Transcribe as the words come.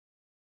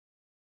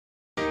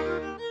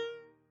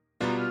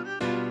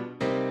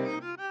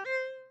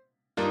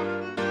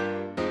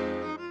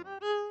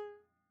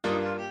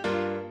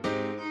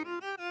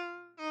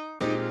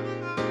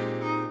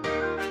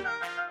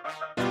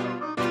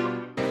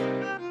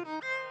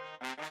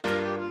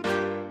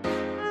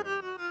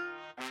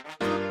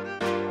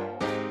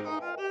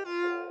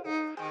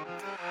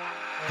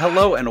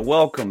Hello and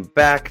welcome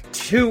back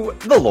to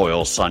The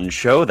Loyal Sun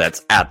Show.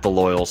 That's at The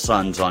Loyal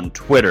Suns on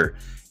Twitter,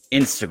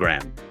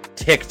 Instagram,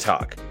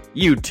 TikTok,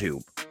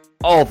 YouTube,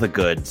 all the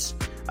goods.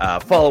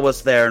 Follow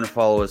us there and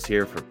follow us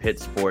here for Pitt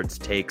Sports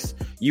takes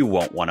you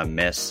won't want to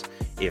miss.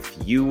 If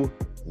you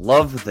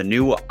love the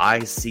new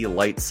I See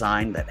Light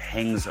sign that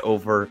hangs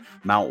over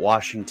Mount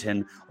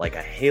Washington like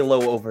a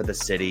halo over the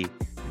city,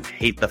 and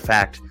hate the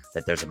fact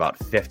that there's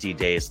about 50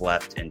 days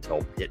left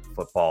until Pitt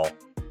football,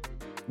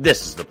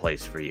 this is the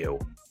place for you.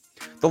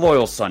 The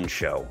Loyal Sun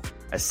Show,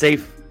 a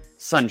safe,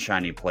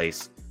 sunshiny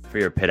place for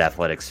your Pitt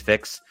athletics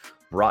fix,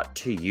 brought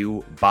to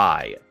you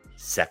by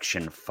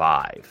Section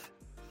 5.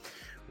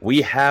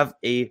 We have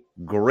a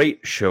great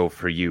show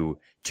for you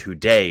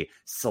today.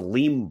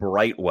 Saleem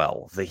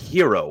Brightwell, the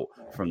hero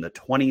from the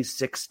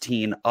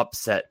 2016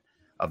 upset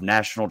of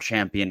national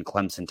champion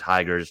Clemson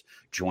Tigers,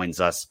 joins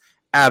us.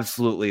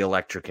 Absolutely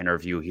electric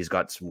interview. He's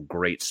got some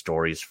great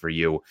stories for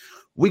you.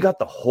 We got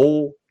the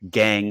whole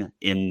gang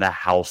in the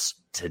house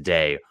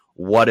today.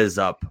 What is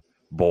up,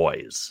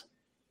 boys?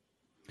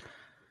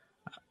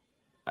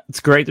 It's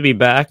great to be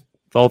back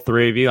with all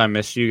three of you. I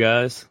miss you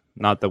guys.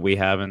 Not that we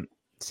haven't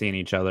seen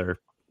each other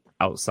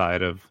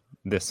outside of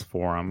this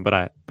forum,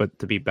 but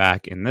to be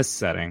back in this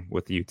setting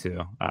with you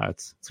two,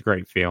 it's a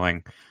great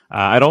feeling.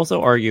 I'd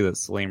also argue that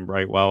Saleem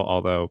Brightwell,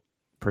 although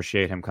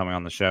appreciate him coming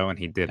on the show, and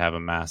he did have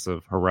a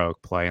massive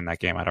heroic play in that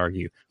game, I'd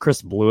argue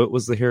Chris Blewett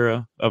was the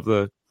hero of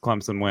the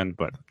Clemson win,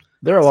 but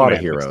there are a lot of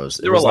heroes.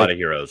 There were a lot of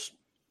heroes.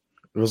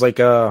 It was like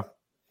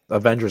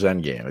Avengers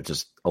Endgame. It's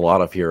just a lot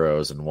of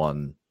heroes in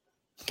one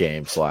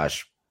game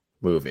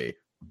 / movie.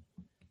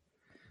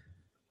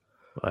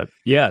 But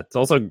yeah, it's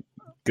also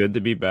good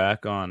to be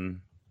back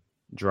on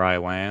dry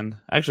land.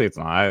 Actually, it's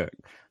not.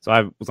 So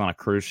I was on a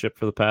cruise ship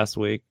for the past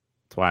week.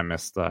 That's why I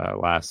missed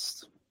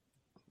last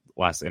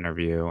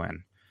interview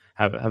and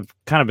have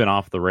kind of been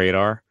off the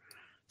radar.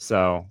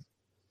 So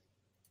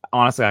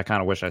honestly, I kind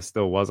of wish I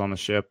still was on the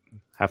ship.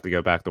 Have to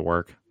go back to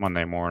work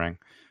Monday morning,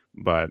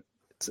 but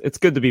it's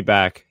good to be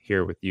back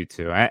here with you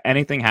two.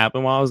 Anything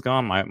happened while I was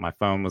gone? My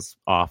phone was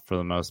off for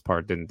the most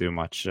part. Didn't do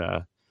much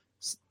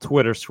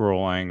Twitter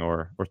scrolling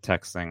or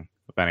texting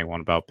with anyone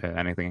about Pitt.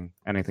 Anything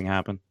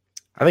happen?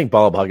 I think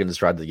Bob Huggins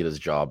tried to get his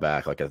job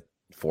back like a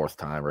fourth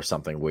time or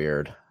something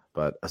weird.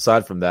 But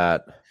aside from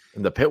that,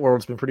 in the Pitt world,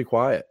 it's been pretty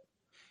quiet.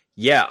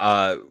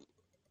 Yeah,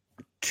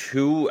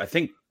 two,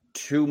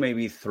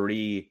 maybe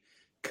three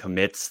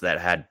commits that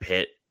had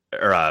Pitt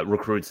or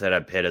recruits that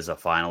had Pitt as a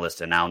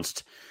finalist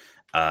announced.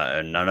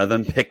 None of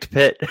them picked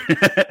Pitt.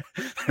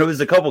 There was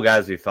a couple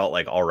guys we felt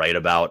like all right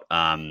about.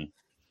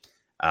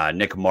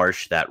 Nick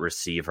Marsh, that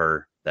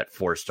receiver, that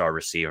 4-star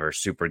receiver,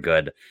 super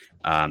good.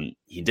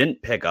 He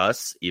didn't pick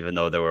us, even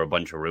though there were a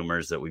bunch of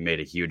rumors that we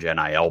made a huge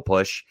NIL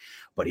push.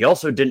 But he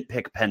also didn't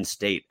pick Penn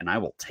State, and I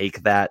will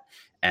take that.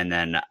 And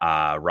then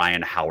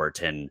Ryan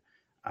Howerton,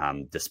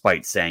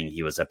 despite saying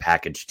he was a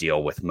package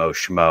deal with Mo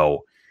Schmo,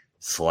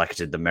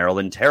 selected the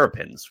Maryland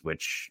Terrapins,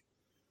 which,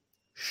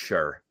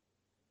 sure.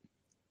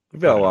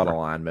 We've got a lot of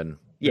linemen.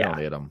 Yeah. We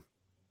don't need them.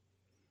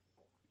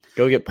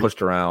 Go get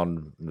pushed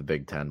around in the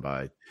Big Ten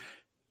by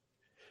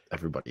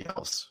everybody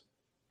else.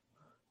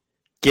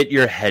 Get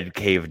your head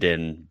caved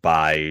in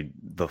by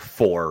the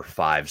 4 or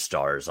 5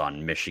 stars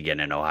on Michigan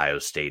and Ohio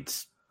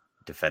State's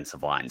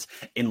defensive lines,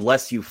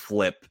 unless you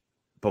flip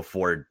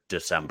before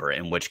December,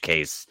 in which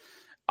case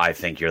I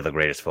think you're the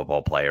greatest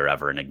football player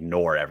ever and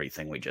ignore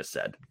everything we just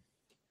said.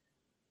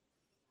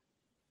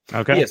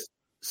 Okay. Yes.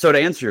 So to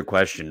answer your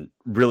question,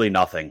 really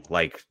nothing.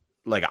 Like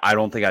I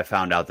don't think I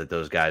found out that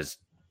those guys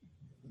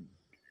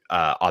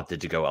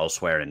opted to go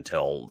elsewhere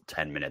until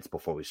 10 minutes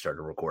before we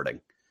started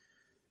recording.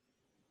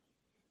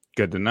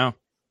 Good to know.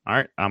 All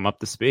right, I'm up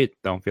to speed.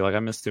 Don't feel like I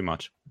missed too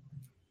much.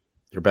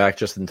 You're back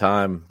just in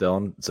time,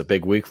 Dylan. It's a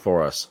big week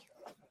for us.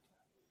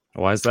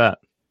 Why is that?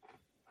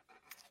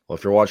 Well,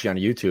 if you're watching on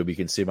YouTube, you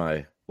can see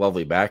my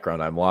lovely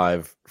background. I'm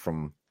live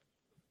from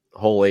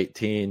hole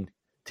 18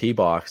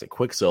 T-box at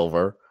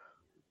Quicksilver.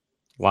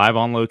 Live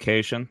on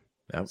location.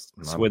 Yep.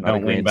 Squid,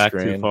 don't lean back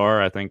too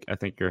far. I think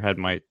your head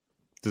might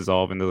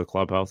dissolve into the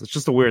clubhouse. It's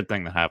just a weird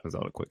thing that happens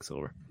out of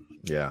Quicksilver.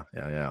 Yeah.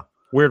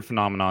 Weird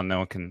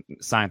phenomenon.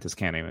 Scientists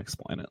can't even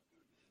explain it.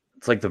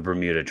 It's like the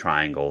Bermuda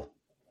Triangle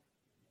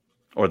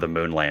or the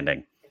moon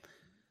landing.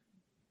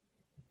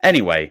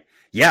 Anyway,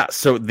 yeah.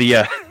 So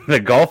the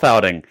golf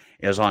outing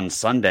is on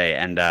Sunday,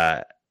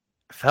 and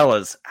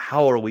fellas,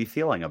 how are we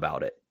feeling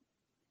about it?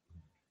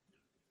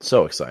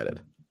 So excited.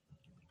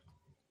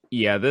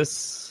 Yeah,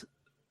 this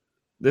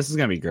is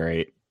going to be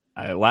great.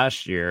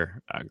 Last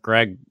year,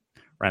 Greg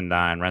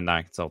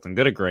Rendine Consulting,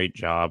 did a great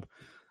job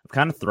of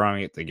kind of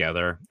throwing it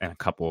together in a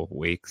couple of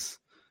weeks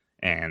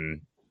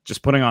and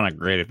just putting on a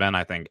great event.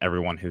 I think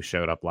everyone who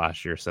showed up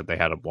last year said they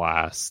had a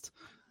blast.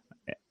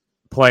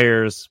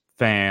 Players,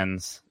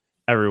 fans,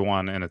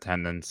 everyone in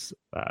attendance,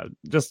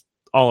 just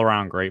all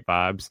around great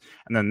vibes.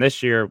 And then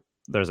this year,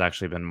 there's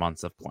actually been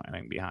months of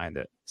planning behind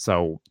it.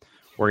 So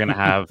we're gonna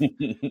have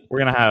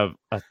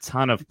a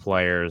ton of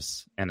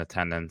players in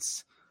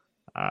attendance.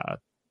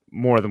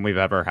 more than we've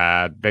ever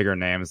had, bigger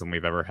names than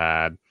we've ever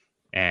had,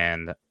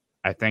 and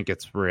I think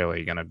it's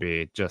really going to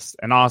be just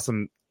an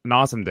awesome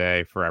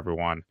day for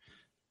everyone.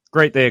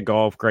 Great day of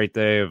golf, great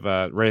day of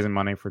raising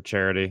money for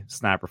charity.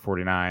 Snapper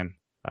 49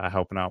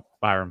 helping out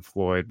Byron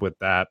Floyd with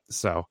that.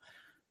 So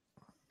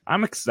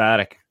I'm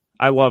ecstatic.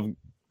 I love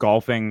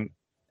golfing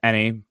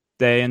any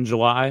day in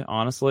July,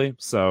 honestly.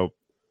 So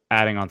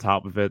adding on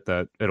top of it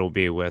that it'll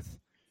be with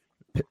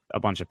a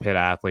bunch of Pitt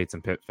athletes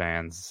and Pitt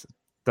fans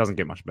doesn't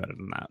get much better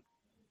than that.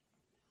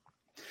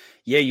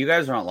 Yeah, you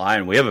guys aren't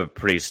lying. We have a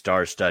pretty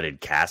star-studded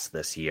cast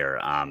this year.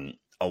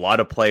 A lot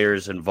of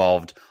players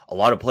involved. A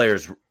lot of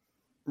players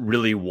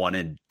really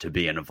wanted to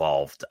be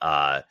involved.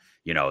 I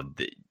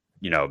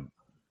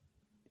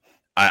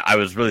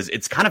was really.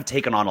 It's kind of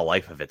taken on a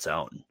life of its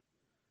own.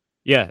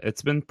 Yeah,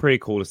 it's been pretty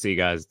cool to see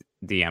guys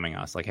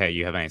DMing us like, "Hey,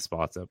 you have any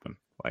spots open?"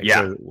 Like,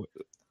 yeah,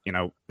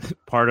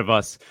 part of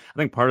us. I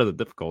think part of the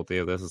difficulty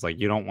of this is like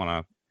you don't want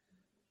to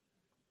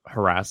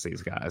harass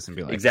these guys and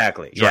be like,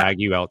 drag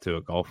you out to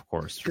a golf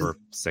course for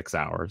 6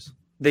 hours.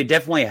 They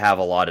definitely have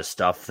a lot of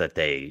stuff that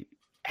they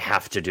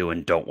have to do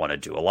and don't want to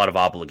do. A lot of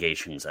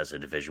obligations as a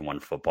Division I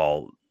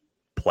football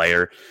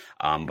player.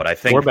 But I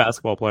think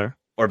basketball player,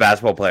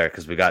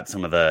 because we got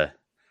some of the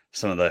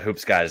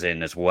hoops guys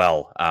in as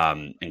well,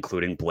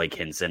 including Blake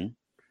Hinson.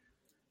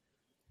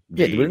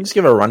 Yeah, did we just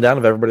give a rundown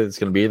of everybody that's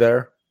going to be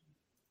there?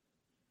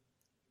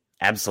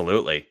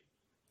 Absolutely.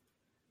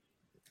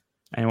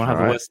 Anyone have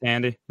the list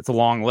handy? It's a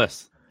long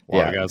list.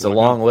 It's a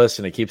long list,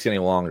 and it keeps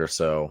getting longer.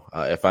 So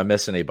if I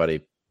miss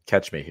anybody,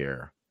 catch me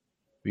here.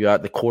 We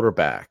got the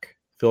quarterback,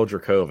 Phil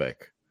Dracovic.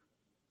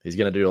 He's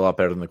going to do a lot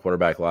better than the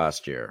quarterback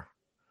last year.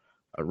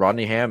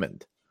 Rodney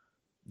Hammond,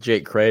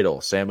 Jake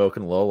Cradle, Sam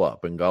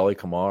Okunlola, Bengali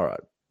Kamara,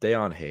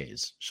 Deion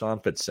Hayes, Sean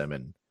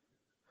Fitzsimmons,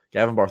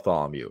 Gavin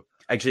Bartholomew,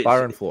 actually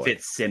Byron Floyd.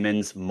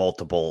 Fitzsimmons,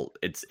 multiple.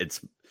 It's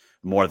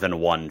more than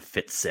one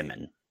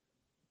Fitzsimmons.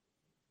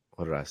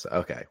 What did I say?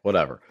 Okay,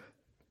 whatever.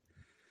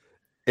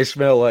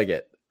 Ishmael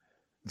Leggett,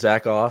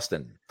 Zach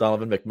Austin,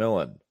 Donovan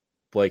McMillan,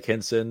 Blake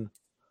Hinson,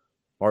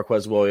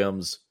 Marquez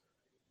Williams,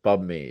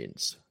 Bub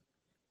Means.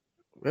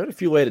 We had a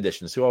few late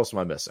additions. Who else am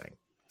I missing?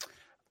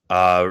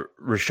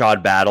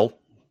 Rashad Battle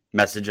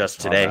messaged us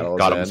today.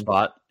 Got him a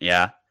spot.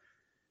 Yeah.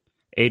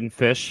 Aiden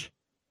Fish,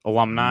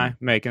 alumni,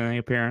 making an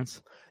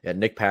appearance. Yeah,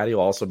 Nick Patty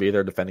will also be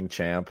there, defending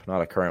champ.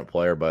 Not a current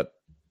player, but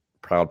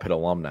proud Pitt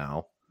alum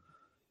now.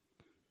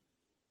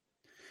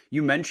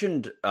 You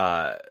mentioned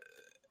that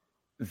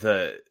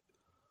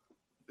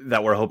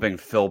we're hoping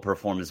Phil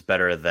performs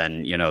better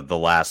than, the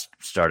last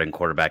starting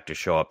quarterback to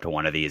show up to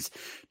one of these.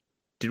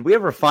 Did we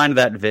ever find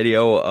that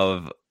video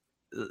of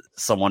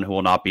someone who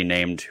will not be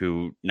named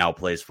who now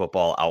plays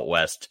football out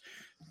west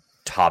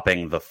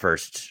topping the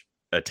first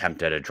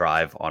attempt at a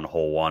drive on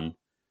hole one?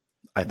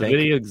 The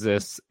video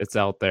exists. It's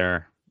out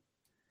there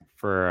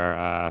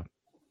for,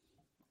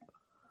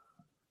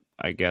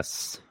 I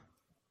guess,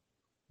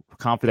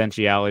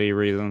 confidentiality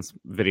reasons.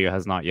 Video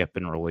has not yet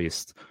been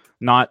released.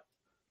 Not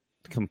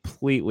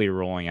completely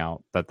ruling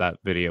out that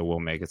video will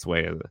make its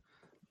way to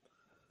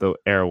the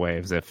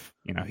airwaves if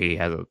he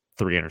has a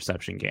 3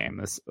 interception game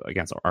this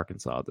against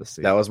Arkansas this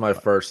season. That was my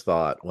first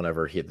thought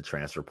whenever he hit the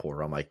transfer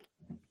portal. I'm like,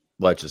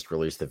 let's just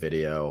release the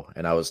video.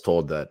 And I was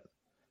told that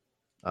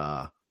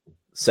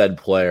said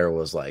player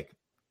was like,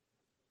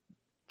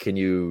 can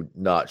you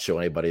not show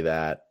anybody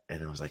that?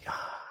 And I was like,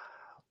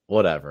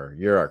 whatever,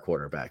 you're our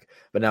quarterback.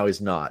 But now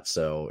he's not,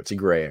 so it's a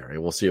gray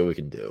area. We'll see what we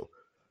can do.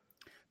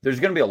 There's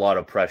going to be a lot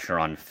of pressure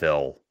on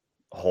Phil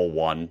hole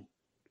one,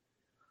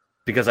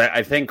 because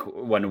I think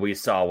when we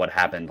saw what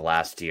happened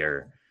last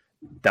year,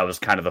 that was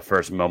kind of the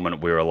first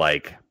moment we were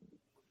like,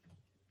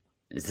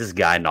 is this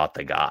guy not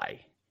the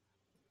guy?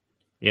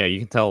 Yeah, you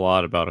can tell a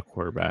lot about a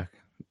quarterback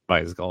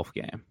by his golf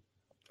game.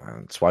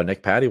 That's why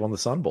Nick Patty won the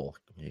Sun Bowl.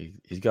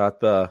 He's got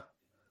the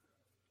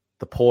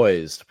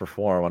poise to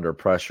perform under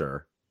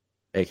pressure,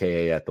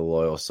 a.k.a. at the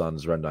Loyal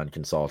Sons Rendon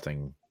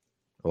Consulting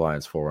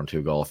Alliance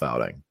 412 golf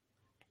outing.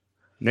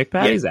 Nick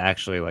Patty's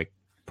actually like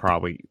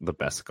probably the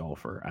best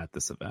golfer at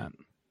this event.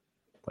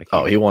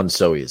 Like, he won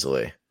so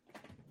easily.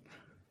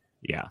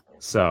 Yeah.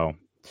 So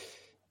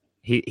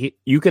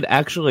you could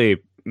actually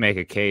make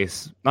a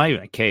case, not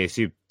even a case,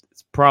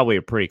 it's probably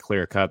a pretty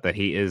clear cut that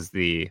he is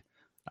the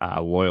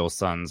Loyal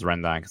Sons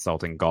Rendon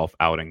Consulting golf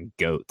outing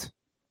GOAT.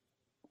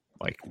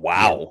 Like,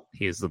 wow.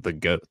 He's the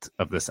GOAT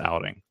of this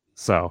outing.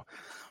 So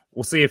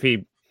we'll see if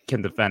he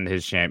can defend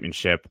his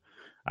championship.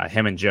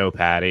 Him and Joe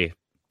Patty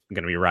are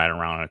going to be riding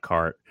around in a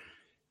cart.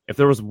 If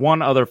there was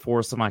one other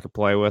foursome I could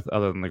play with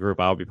other than the group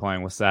I'll be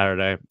playing with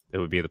Saturday, it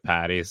would be the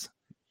Patties,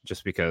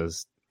 just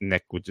because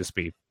Nick would just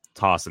be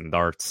tossing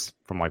darts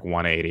from like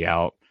 180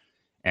 out,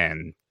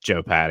 and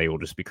Joe Patty will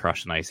just be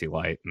crushing icy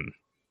light and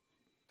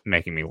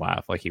making me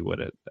laugh like he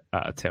would at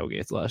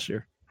tailgates last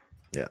year.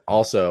 Yeah.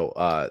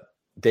 Also,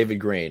 David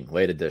Green,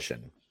 late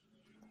edition,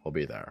 will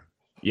be there.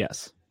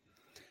 Yes.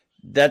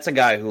 That's a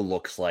guy who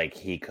looks like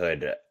he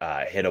could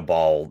hit a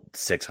ball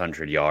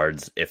 600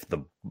 yards if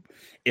the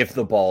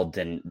ball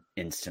didn't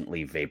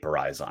instantly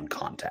vaporize on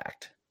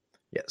contact.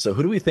 Yeah. So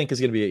who do we think is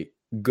going to be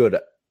good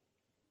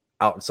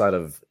outside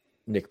of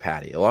Nick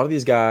Patty? A lot of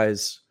these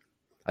guys,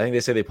 I think they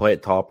say they play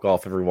at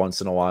Topgolf every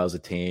once in a while as a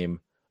team.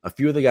 A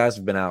few of the guys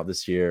have been out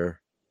this year.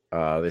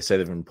 They say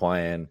they've been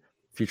playing.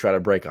 A few try to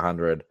break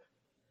 100.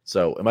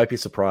 So it might be a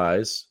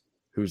surprise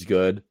who's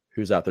good,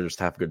 who's out there just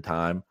to have a good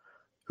time.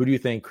 Who do you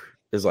think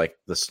is like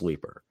the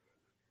sleeper?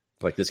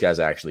 Like this guy's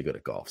actually good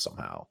at golf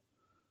somehow.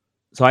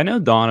 So I know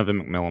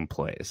Donovan McMillan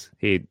plays.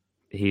 He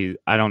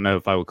I don't know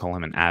if I would call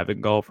him an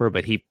avid golfer,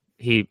 but he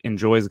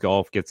enjoys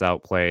golf, gets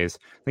out, plays.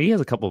 I think he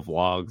has a couple of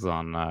vlogs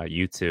on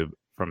YouTube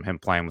from him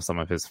playing with some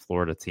of his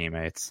Florida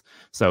teammates.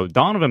 So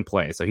Donovan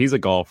plays. So he's a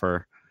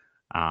golfer.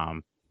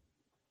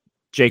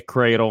 Jake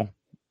Cradle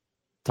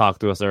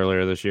talked to us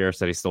earlier this year,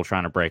 said he's still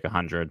trying to break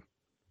 100,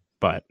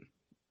 but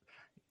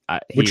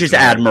which is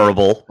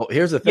admirable. Well,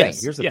 here's the thing.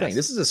 Yes, Here's the thing.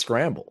 This is a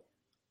scramble.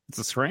 It's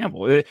a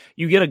scramble.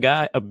 You get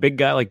a big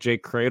guy like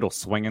Jake Cradle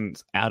swinging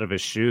out of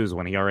his shoes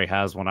when he already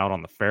has one out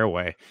on the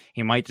fairway.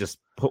 He might just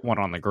put one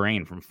on the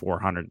green from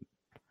 400.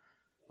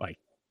 Like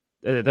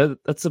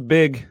that's a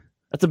big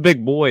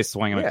boy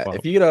swinging. Yeah,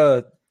 if you get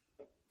a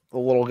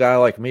little guy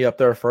like me up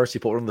there first, you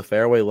put one on the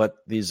fairway, let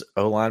these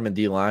O linemen,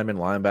 D linemen,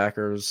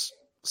 linebackers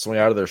swing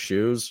out of their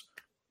shoes.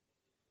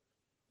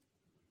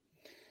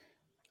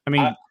 I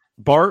mean,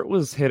 Bart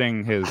was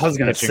hitting his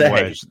pitching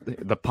wedge,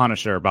 the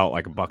Punisher, about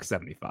like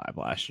 $175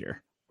 last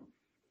year.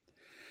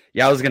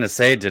 Yeah, I was gonna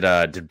say,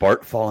 did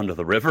Bart fall into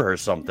the river or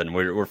something?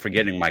 We're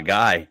forgetting my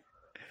guy.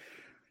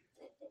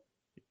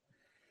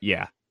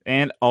 Yeah,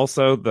 and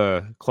also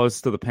the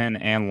closest to the pin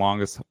and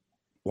longest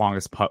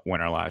putt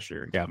winner last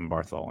year, Gavin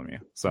Bartholomew.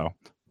 So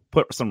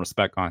put some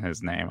respect on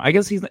his name. I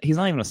guess he's not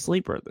even a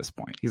sleeper at this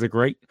point. He's a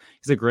great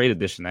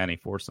addition to any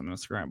foursome in a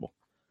scramble.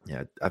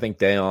 Yeah, I think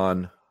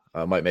Dayon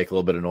might make a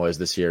little bit of noise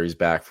this year. He's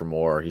back for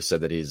more. He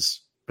said that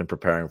he's been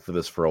preparing for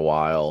this for a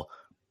while.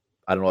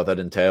 I don't know what that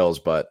entails,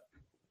 but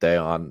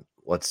Dayon,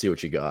 let's see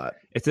what you got.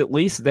 It's at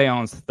least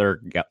Dayon's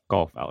third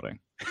golf outing.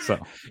 So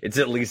it's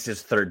at least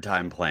his third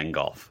time playing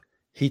golf.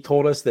 He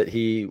told us that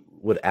he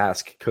would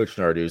ask Coach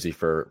Narduzzi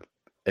for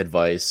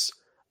advice.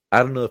 I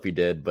don't know if he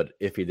did, but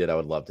if he did, I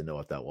would love to know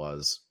what that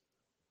was.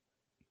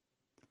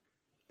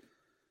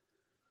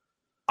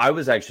 I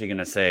was actually going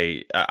to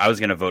say, I was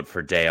going to vote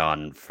for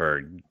Dayon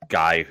for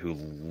guy who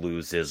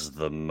loses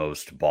the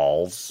most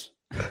balls.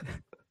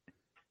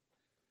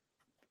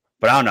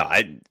 But I don't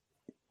know.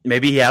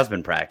 Maybe he has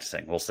been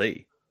practicing. We'll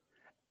see.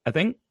 I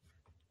think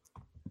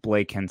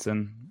Blake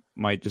Henson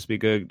might just be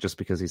good just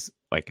because he's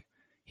like,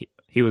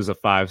 he was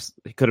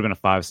he could have been a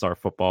 5-star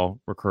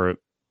football recruit.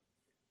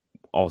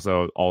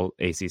 Also all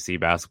ACC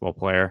basketball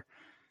player.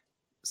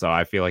 So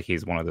I feel like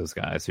he's one of those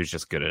guys who's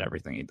just good at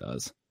everything he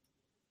does.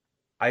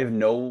 I have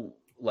no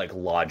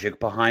logic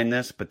behind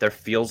this, but there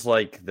feels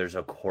like there's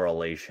a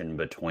correlation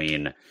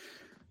between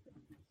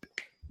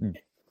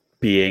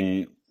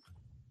being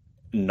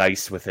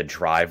nice with a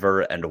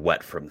driver and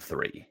wet from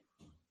three.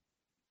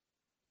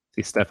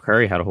 See, Steph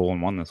Curry had a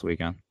hole-in-one this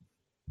weekend.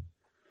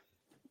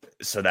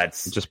 So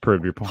that's just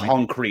proved your point.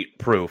 Concrete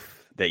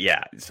proof that,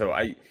 yeah. So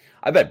I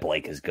bet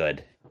Blake is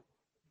good.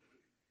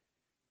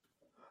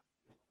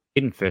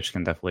 Aiden Fish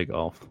can definitely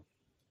golf.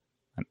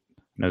 And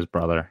his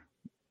brother's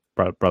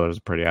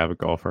a pretty avid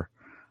golfer.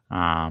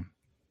 Yeah.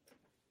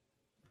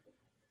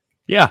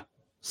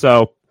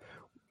 So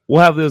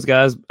we'll have those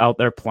guys out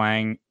there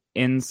playing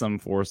in some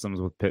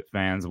foursomes with pit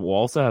fans. We'll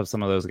also have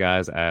some of those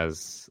guys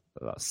as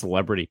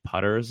celebrity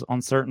putters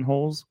on certain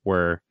holes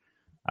where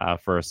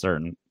for a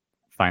certain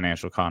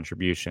financial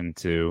contribution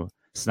to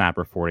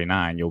Snapper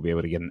 49, you'll be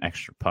able to get an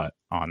extra putt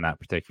on that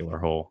particular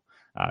hole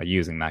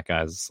using that guy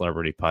as a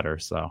celebrity putter.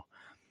 So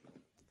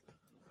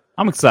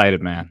I'm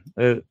excited, man.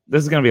 This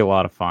is going to be a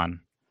lot of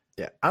fun.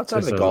 Yeah, outside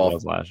of the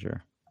golf last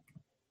year.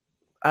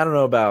 I don't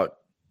know about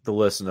the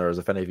listeners,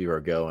 if any of you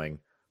are going.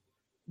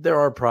 There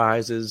are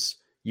prizes.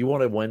 You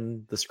want to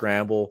win the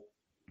scramble.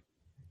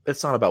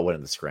 It's not about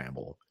winning the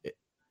scramble.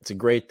 It's a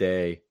great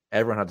day.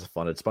 Everyone has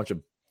fun. It's a bunch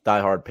of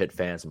diehard pit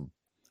fans and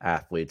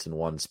athletes in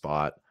one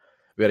spot.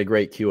 We had a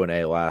great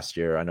Q&A last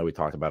year. I know we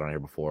talked about it on here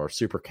before.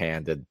 Super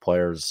candid.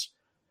 Players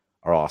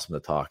are awesome to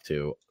talk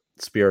to.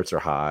 Spirits are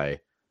high.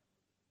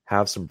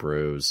 Have some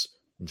brews.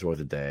 Enjoy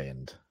the day.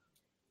 And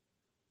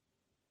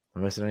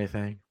am I missing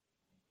anything?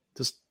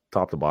 Just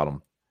top to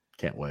bottom.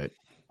 Can't wait.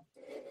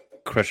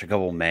 Crush a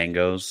couple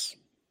mangoes.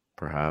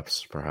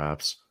 Perhaps.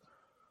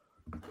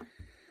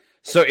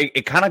 So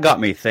it kind of got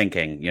me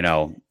thinking,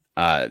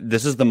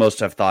 this is the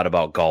most I've thought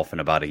about golf in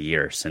about a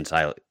year since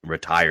I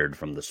retired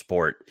from the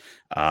sport.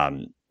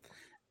 And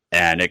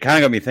it kind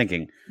of got me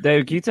thinking.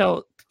 Dave, can you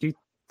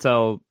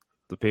tell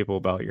the people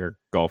about your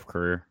golf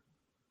career?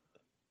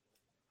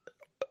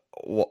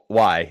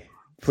 Why?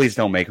 Please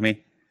don't make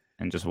me.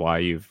 And just why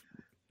you've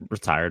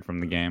retired from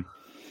the game.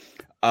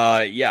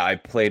 Yeah, I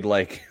played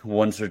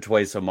once or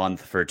twice a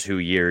month for 2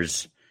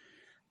 years.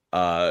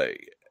 At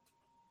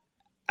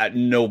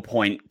no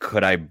point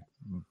could I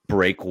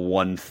break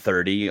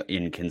 130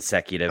 in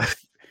consecutive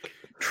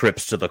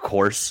trips to the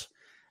course.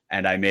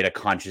 And I made a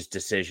conscious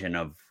decision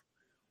of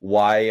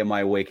why am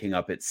I waking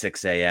up at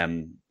 6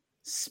 a.m.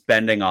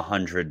 spending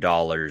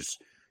 $100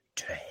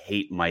 to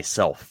hate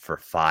myself for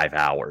 5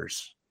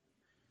 hours?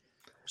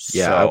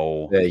 Yeah,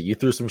 So you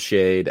threw some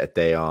shade at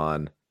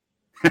Dayon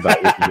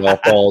about your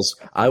golf balls.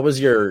 I was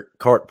your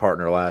cart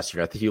partner last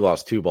year. I think you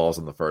lost 2 balls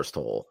in the first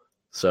hole.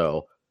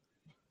 So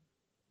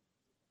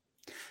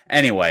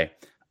anyway,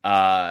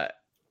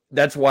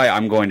 that's why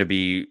I'm going to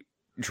be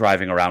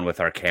driving around with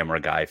our camera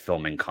guy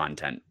filming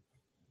content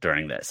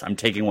during this. I'm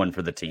taking one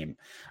for the team.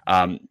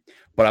 But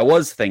I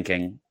was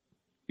thinking,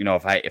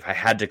 if I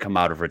had to come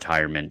out of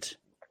retirement,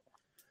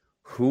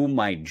 who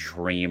my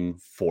dream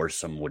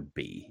foursome would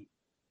be.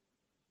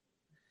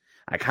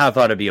 I kind of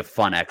thought it'd be a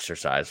fun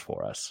exercise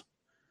for us.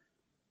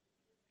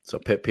 So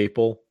pit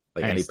people,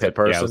 like any pit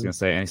person? Yeah, I was going to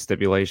say, any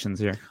stipulations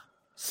here?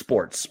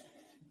 Sports.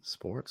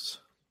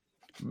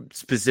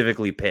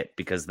 Specifically pit,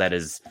 because that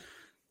is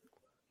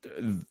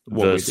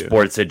the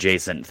sports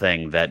adjacent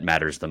thing that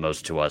matters the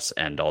most to us,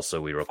 and also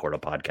we record a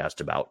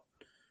podcast about.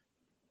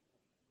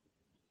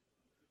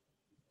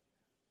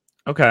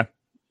 Okay.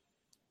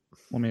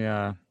 Let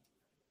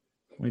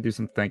me do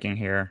some thinking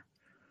here.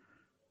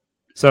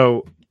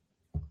 So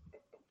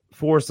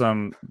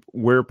foursome,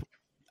 we're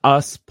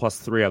us plus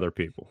 3 other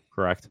people,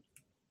 correct?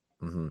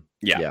 Mm-hmm.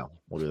 Yeah,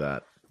 we'll do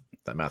that.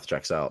 That math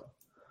checks out.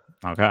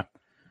 Okay.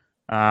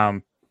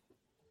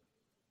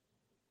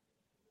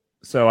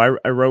 So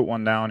I wrote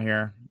one down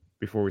here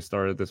before we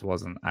started. This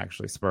wasn't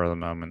actually spur of the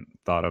moment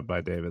thought of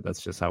by David.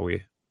 That's just how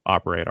we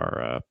operate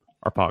our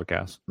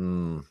podcast.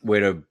 Way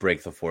to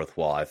break the fourth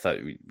wall. I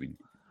thought we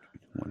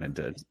wanted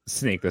to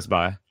sneak this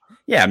by.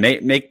 Yeah,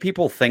 make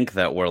people think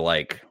that we're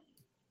like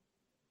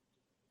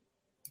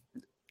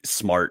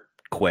smart,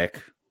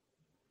 quick.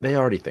 They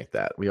already think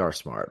that. We are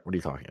smart. What are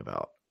you talking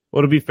about?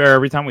 Well, to be fair,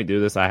 every time we do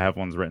this, I have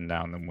ones written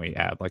down, then we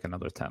add like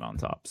another 10 on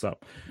top. So,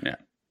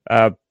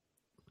 yeah.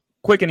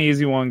 Quick and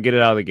easy one. Get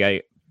it out of the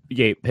gate.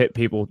 Hit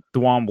people.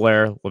 DeJuan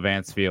Blair,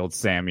 Levance Field,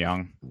 Sam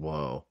Young.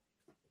 Whoa.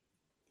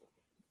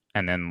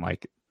 And then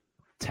like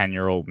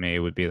 10-year-old me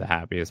would be the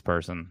happiest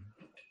person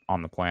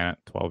on the planet.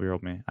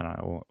 12-year-old me. I don't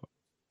know.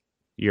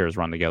 Years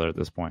run together at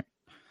this point.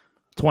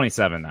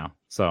 27 now.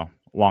 So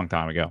long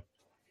time ago.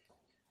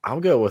 I'll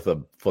go with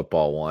a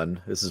football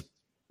one. This is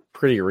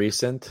pretty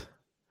recent.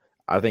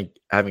 I think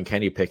having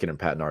Kenny Pickett and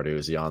Pat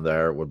Narduzzi on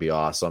there would be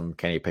awesome.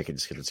 Kenny Pickett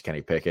just because it's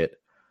Kenny Pickett.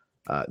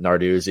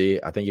 Narduzzi,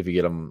 I think if you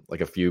get him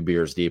like a few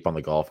beers deep on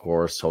the golf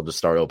course, he'll just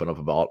start opening up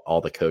about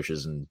all the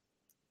coaches and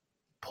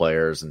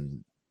players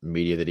and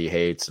media that he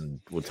hates, and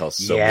will tell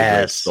so many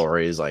great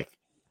stories. Like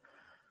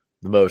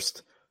the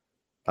most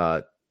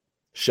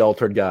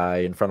sheltered guy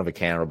in front of a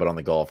camera, but on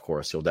the golf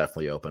course, he'll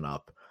definitely open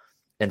up.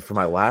 And for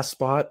my last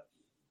spot,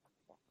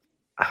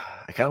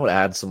 I kind of want to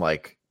add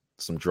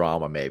some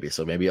drama maybe.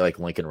 So maybe like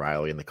Lincoln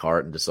Riley in the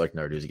cart, and just like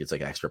Narduzzi gets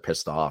like extra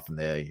pissed off, and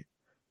they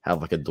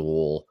have like a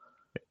duel.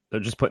 They're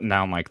just putting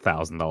down like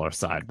 $1,000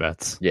 side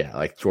bets. Yeah,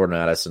 like Jordan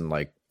Addison,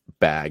 like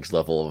bags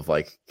level of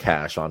like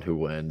cash on who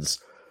wins.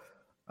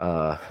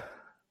 But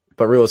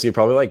realistically,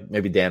 probably like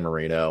maybe Dan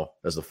Marino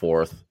as the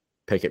fourth.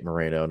 Pickett,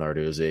 Marino,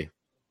 Narduzzi.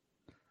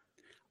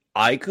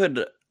 I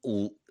could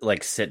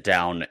like sit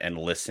down and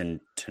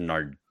listen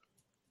to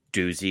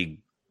Narduzzi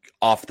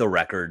off the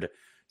record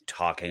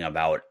talking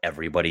about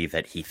everybody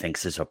that he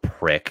thinks is a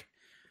prick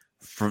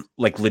for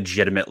like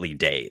legitimately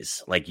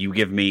days. Like you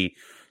give me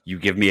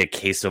a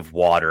case of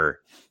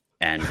water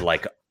and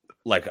like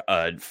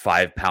a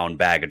 5-pound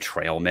bag of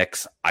trail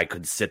mix, I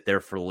could sit there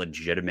for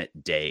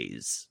legitimate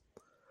days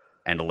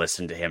and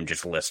listen to him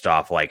just list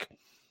off like,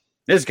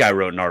 this guy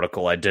wrote an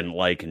article I didn't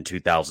like in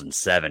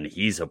 2007.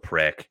 He's a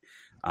prick.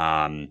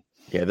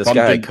 This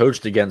guy I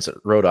coached against at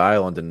Rhode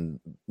Island in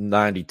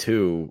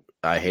 92.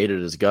 I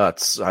hated his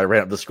guts. I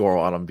ran up the score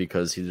on him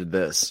because he did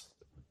this.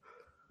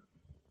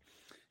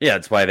 Yeah,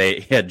 that's why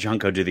they had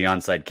Junko do the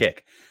onside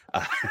kick.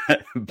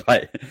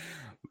 But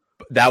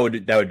that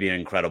would be an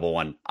incredible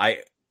one.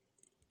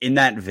 In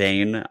that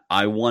vein,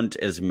 I want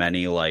as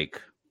many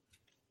like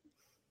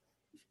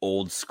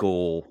old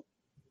school,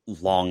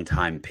 long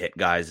time pit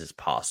guys as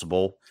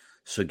possible.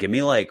 So give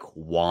me like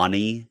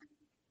Wani,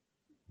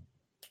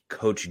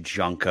 Coach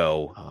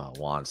Junko,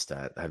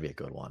 Wanstead. That'd be a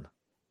good one.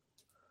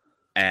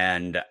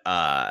 And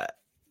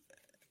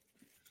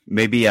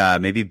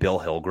maybe Bill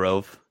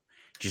Hillgrove.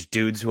 Just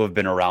dudes who have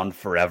been around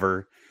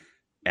forever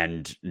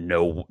and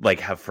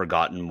have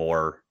forgotten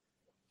more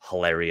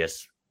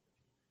hilarious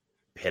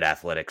pit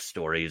athletic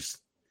stories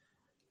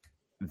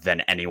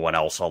than anyone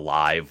else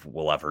alive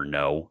will ever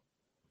know.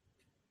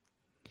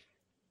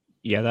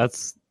 Yeah,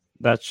 that's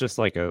just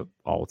like a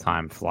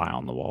all-time fly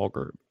on the wall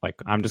group.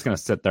 Like I'm just gonna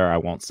sit there, I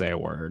won't say a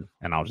word,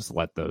 and I'll just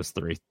let those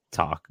 3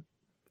 talk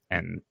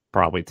and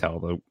probably tell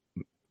the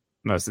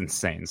most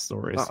insane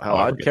stories.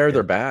 I'd carry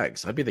their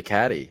bags. I'd be the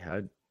caddy.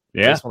 I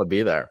just want to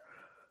be there.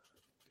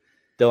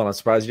 Dylan, I'm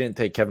surprised you didn't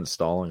take Kevin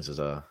Stallings as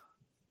a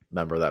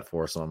member of that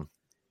foursome.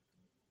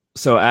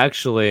 So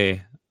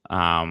actually,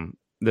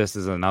 this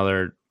is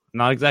another,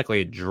 not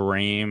exactly a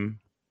dream,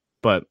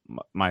 but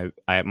my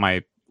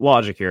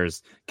logic here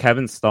is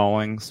Kevin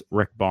Stallings,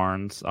 Rick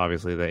Barnes,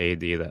 obviously the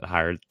AD that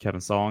hired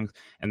Kevin Stallings,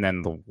 and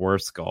then the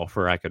worst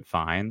golfer I could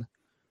find.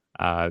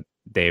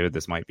 David,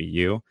 this might be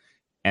you.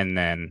 And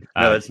then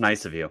no, that's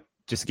nice of you.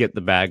 Just get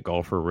the bad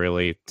golfer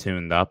really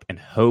tuned up and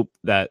hope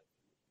that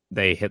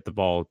they hit the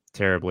ball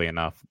terribly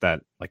enough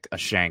that like a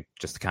shank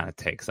just kind of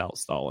takes out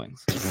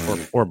Stallings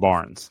or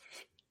Barnes.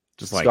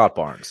 Just like Scott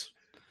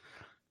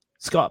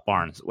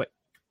Barnes. Wait.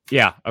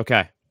 Yeah,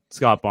 okay.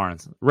 Scott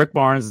Barnes. Rick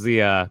Barnes is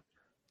the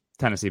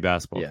Tennessee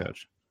basketball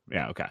coach.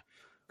 Yeah, okay.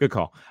 Good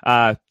call.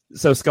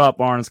 So Scott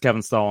Barnes,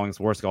 Kevin Stallings,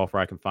 worst golfer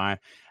I can find.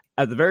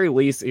 At the very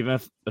least, even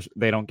if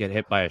they don't get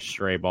hit by a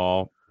stray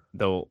ball,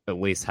 they'll at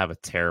least have a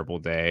terrible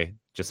day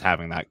just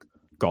having that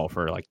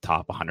golfer like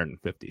top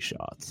 150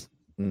 shots.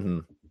 Mm-hmm.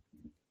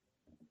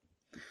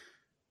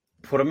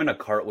 Put them in a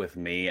cart with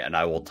me and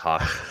I will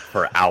talk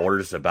for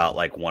hours about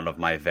like one of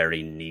my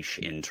very niche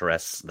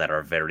interests that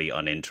are very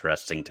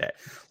uninteresting to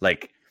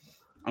like.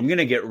 I'm going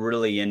to get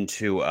really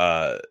into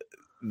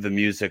the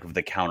music of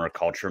the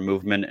counterculture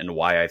movement and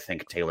why I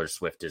think Taylor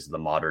Swift is the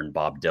modern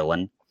Bob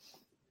Dylan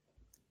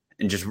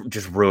and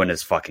just ruin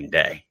his fucking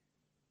day.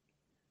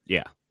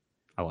 Yeah,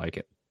 I like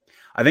it.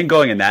 I think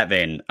going in that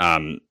vein,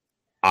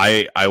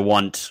 I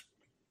want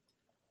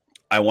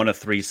a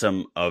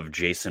threesome of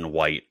Jason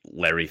White,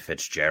 Larry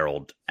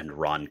Fitzgerald, and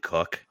Ron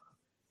Cook.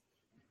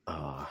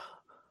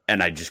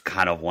 And I just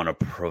kind of want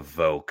to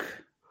provoke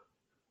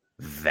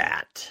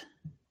that.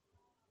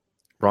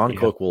 Ron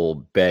Cook will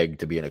beg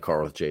to be in a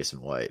car with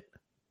Jason White.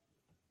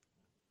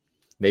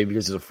 Maybe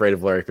because he's afraid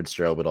of Larry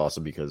Fitzgerald, but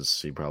also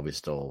because he probably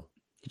still...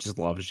 He just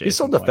loves Jason He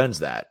still defends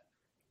that.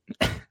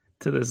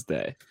 To this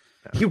day.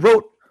 He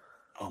wrote...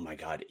 Oh my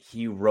God.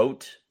 He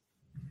wrote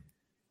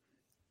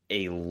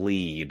a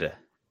lead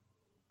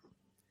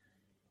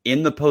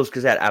in the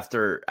Post-Gazette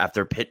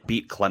after Pitt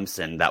beat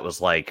Clemson that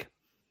was like,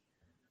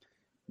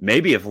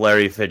 maybe if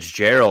Larry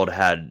Fitzgerald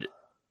had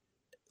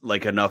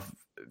like enough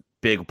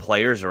big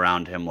players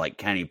around him like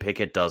Kenny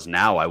Pickett does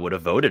now, I would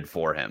have voted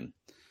for him.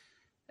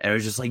 And it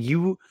was just like,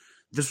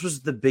 this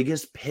was the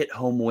biggest Pitt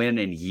home win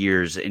in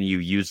years, and you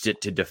used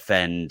it to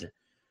defend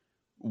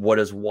what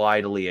is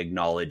widely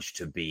acknowledged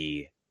to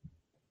be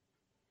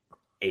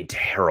a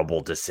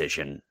terrible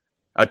decision.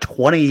 A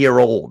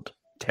 20-year-old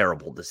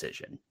terrible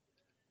decision.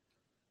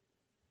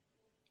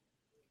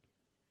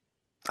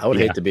 I would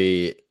hate to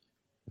be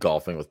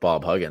golfing with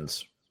Bob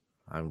Huggins.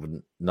 I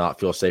would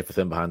not feel safe with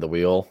him behind the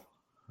wheel.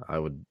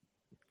 We'd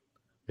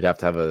have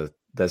to have a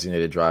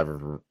designated driver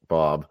for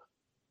Bob.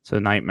 So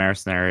nightmare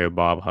scenario,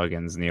 Bob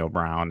Huggins, Neil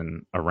Brown,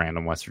 and a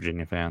random West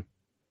Virginia fan.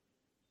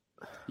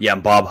 Yeah,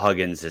 Bob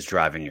Huggins is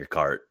driving your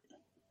cart.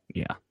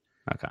 Yeah.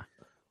 Okay.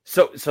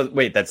 So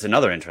wait, that's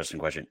another interesting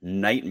question.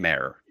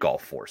 Nightmare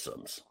golf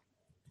foursomes.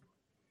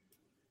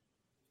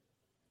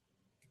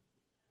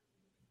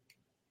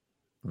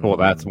 Well,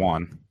 that's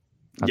one.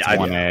 That's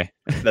 1A.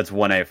 That's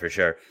 1A for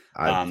sure.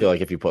 I feel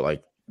like if you put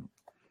like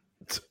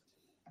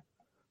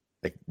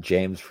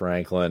James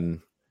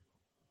Franklin,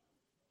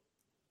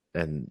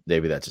 and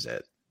maybe that's just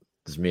it.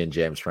 Just me and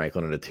James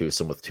Franklin in a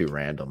twosome with two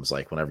randoms.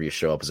 Like whenever you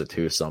show up as a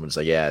twosome, it's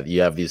like, yeah,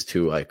 you have these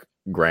two like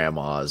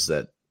grandmas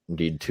that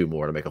need two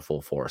more to make a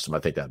full foursome. I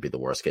think that'd be the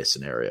worst case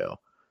scenario.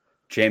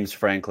 James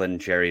Franklin,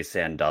 Jerry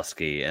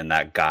Sandusky, and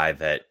that guy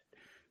that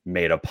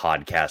made a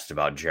podcast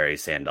about Jerry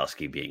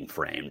Sandusky being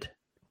framed.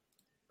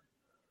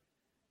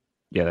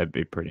 Yeah, that'd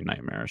be pretty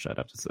nightmarish, I'd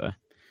have to say.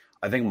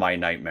 I think my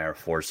nightmare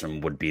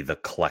foursome would be the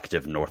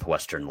collective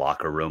Northwestern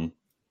locker room.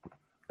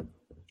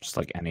 Just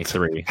like any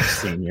three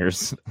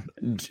seniors.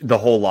 The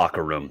whole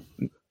locker room.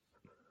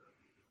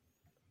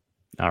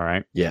 All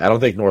right. Yeah, I don't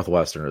think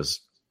Northwestern is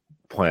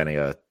planning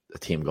a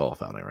team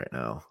golf outing right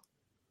now.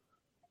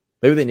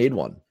 Maybe they need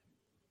one.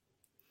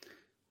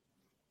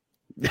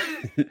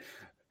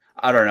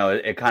 I don't know.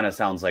 It kind of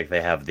sounds like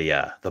they have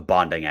the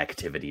bonding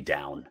activity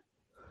down.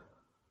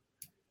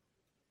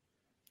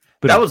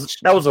 But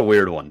that was a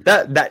weird one.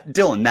 That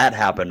Dylan, that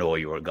happened while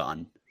you were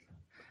gone.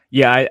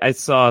 Yeah, I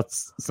saw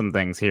some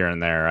things here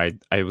and there.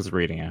 I was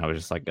reading it. I was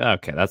just like,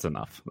 okay, that's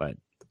enough. But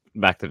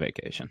back to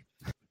vacation.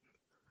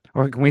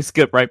 Or can we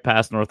skip right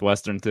past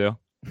Northwestern too?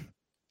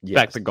 Yes.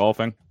 Back to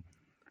golfing.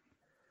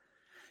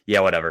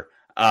 Yeah, whatever.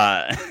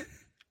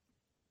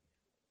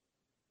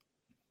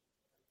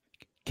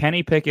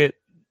 Kenny Pickett,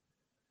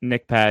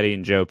 Nick Patty,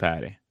 and Joe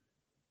Patty.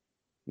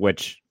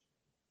 Which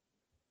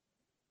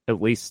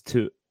at least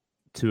two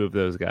of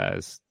those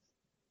guys,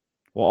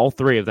 well, all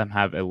three of them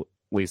have at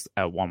least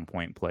at one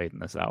point played in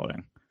this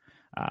outing.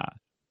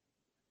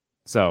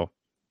 So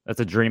that's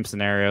a dream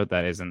scenario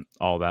that isn't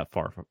all that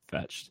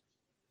far-fetched.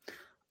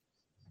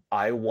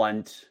 I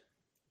want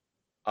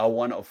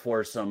a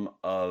foursome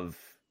of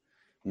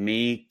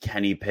me,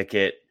 Kenny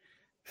Pickett,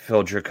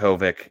 Phil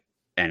Dracovic,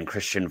 and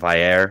Christian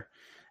Vier,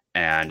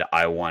 and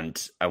I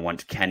want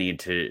Kenny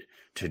to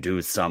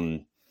do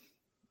some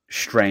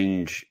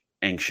strange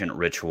ancient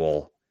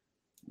ritual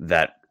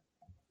that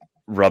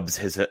rubs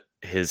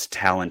his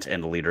talent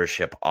and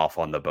leadership off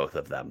on the both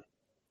of them.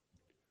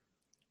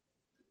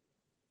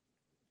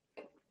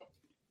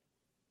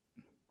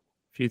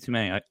 few too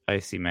many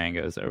icy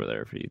mangoes over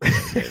there for you,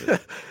 David.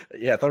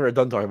 Yeah, I thought we were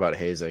done talking about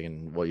hazing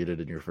and what you did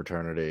in your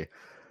fraternity.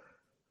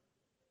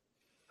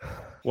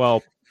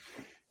 Well,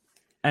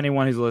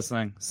 anyone who's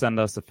listening, send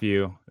us a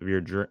few of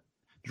your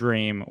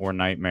dream or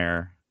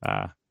nightmare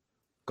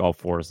golf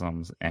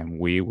foursomes, and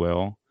we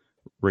will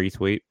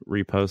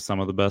repost some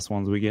of the best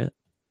ones we get.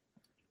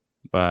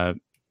 But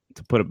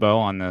to put a bow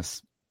on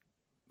this,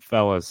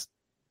 fellas,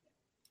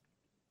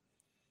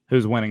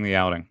 who's winning the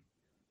outing?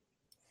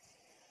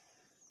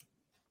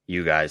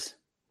 You guys.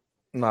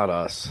 Not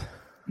us.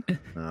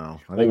 No,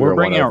 I Well, think we're we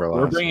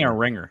bringing bringing a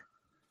ringer.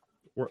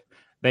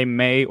 They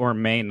may or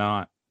may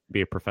not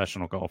be a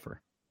professional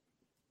golfer.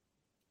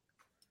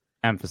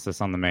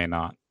 Emphasis on the may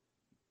not.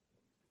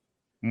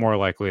 More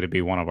likely to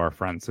be one of our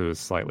friends who is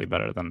slightly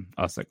better than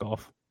us at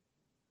golf.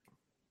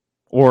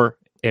 Or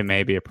it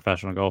may be a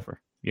professional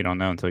golfer. You don't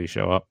know until you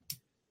show up.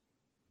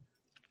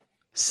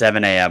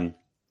 7 a.m.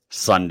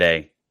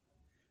 Sunday,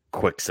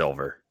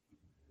 Quicksilver.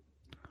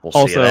 We'll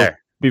Also, see you there.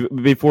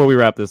 Before we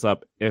wrap this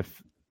up,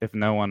 if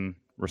no one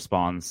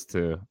responds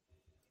to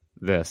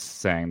this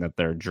saying that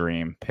their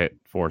dream pit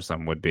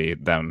foursome would be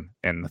them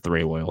and the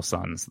 3 Loyal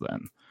Sons,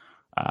 then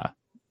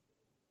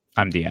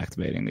I'm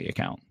deactivating the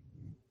account.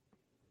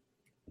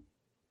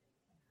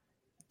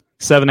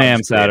 7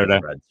 a.m. Saturday.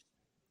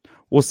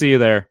 We'll see you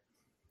there.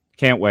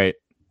 Can't wait.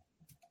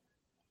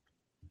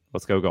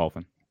 Let's go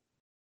golfing.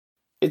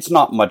 It's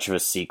not much of a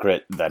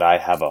secret that I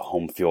have a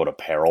home field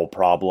apparel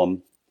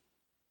problem.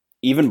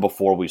 Even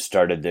before we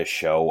started this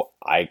show,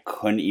 I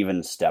couldn't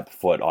even step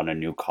foot on a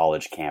new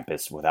college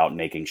campus without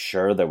making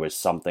sure there was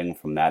something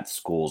from that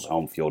school's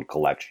home field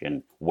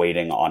collection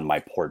waiting on my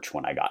porch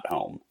when I got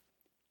home.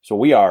 So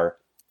we are,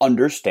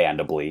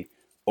 understandably,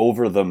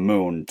 over the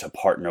moon to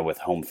partner with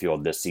Home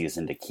Field this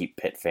season to keep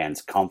Pitt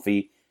fans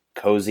comfy,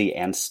 cozy,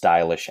 and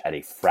stylish at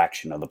a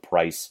fraction of the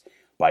price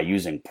by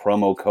using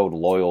promo code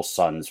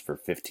LOYALSONS for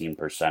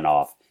 15%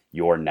 off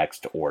your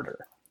next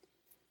order.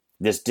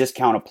 This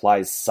discount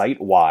applies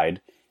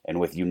site-wide and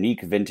with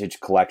unique vintage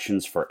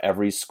collections for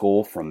every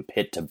school from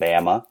Pitt to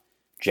Bama,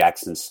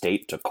 Jackson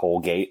State to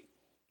Colgate,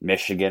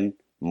 Michigan,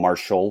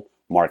 Marshall,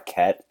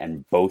 Marquette,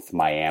 and both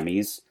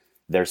Miamis.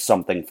 There's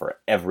something for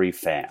every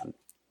fan.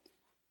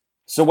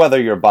 So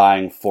whether you're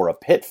buying for a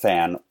Pitt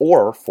fan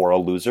or for a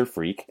loser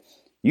freak,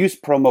 use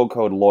promo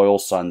code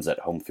LOYALSONS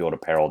at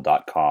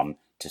homefieldapparel.com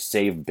to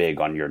save big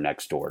on your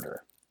next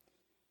order.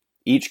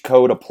 Each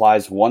code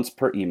applies once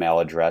per email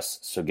address,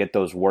 so get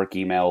those work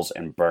emails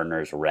and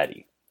burners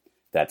ready.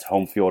 That's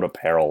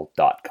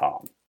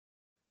homefieldapparel.com.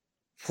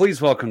 Please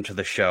welcome to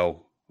the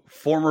show,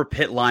 former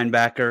Pitt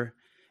linebacker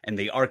and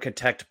the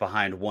architect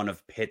behind one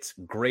of Pitt's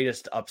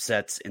greatest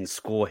upsets in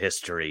school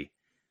history,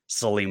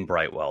 Saleem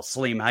Brightwell.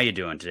 Saleem, how you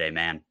doing today,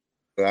 man?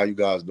 How you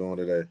guys doing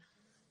today?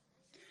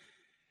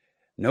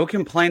 No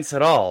complaints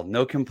at all.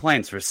 No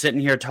complaints. We're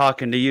sitting here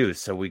talking to you,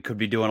 so we could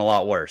be doing a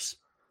lot worse.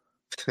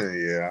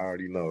 Yeah, I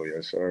already know.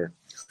 Yes, sir.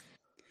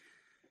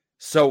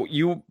 So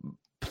you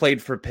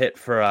played for Pitt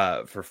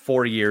for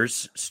 4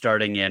 years,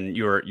 starting in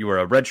you were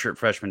a redshirt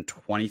freshman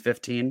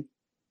 2015.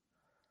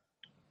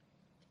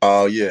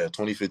 Yeah,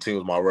 2015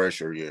 was my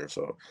redshirt year.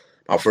 So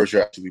my first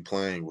year actually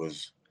playing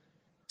was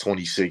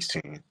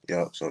 2016.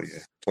 Yeah, so yeah,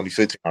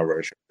 2015 I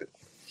redshirted.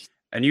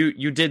 And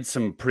you did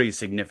some pretty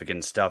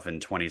significant stuff in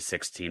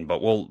 2016,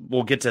 but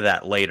we'll get to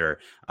that later.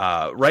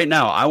 Right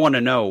now, I want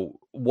to know,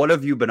 what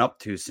have you been up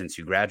to since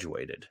you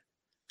graduated?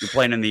 You're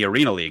playing in the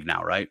Arena League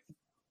now, right?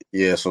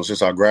 Yeah, so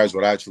since I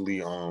graduated,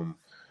 actually,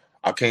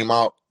 I came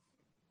out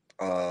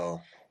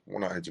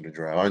when I entered the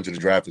draft. I entered the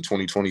draft in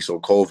 2020, so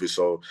COVID.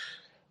 So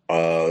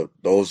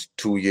those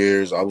 2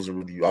 years, I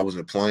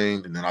wasn't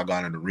playing, and then I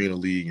got in the Arena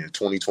League in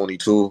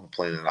 2022,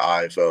 playing in the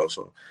IFL.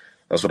 So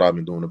that's what I've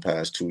been doing the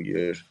past 2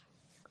 years.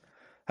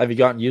 Have you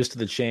gotten used to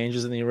the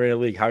changes in the Arena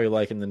League? How are you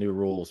liking the new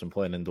rules and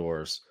playing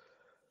indoors?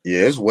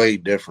 Yeah, it's way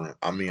different.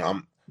 I mean,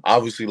 I'm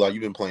obviously, like,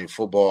 you've been playing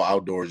football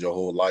outdoors your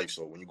whole life.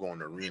 So when you go in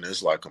the arena,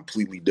 it's like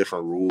completely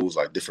different rules,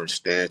 like different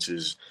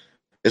stances.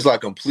 It's like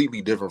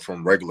completely different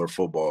from regular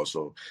football.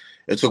 So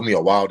it took me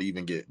a while to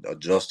even get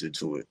adjusted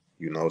to it,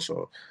 you know?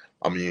 So,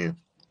 I mean,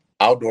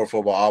 outdoor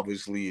football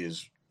obviously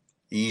is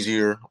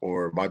easier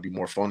or might be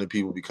more fun to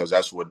people because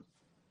that's what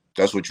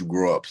you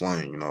grew up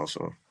playing, you know?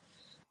 So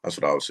that's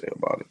what I would say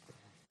about it.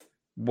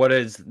 What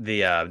is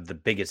the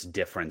biggest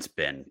difference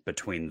been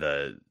between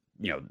the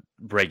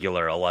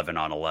regular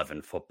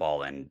 11-on-11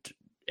 football and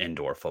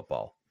indoor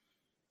football?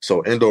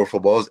 So indoor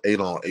football is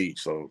 8-on-8.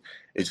 So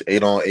it's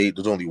 8-on-8.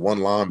 There's only one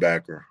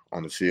linebacker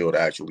on the field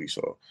actually.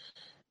 So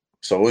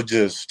it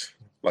just,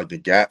 like, the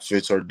gap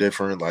fits are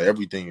different. Like,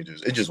 everything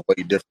is just way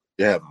different.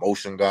 You have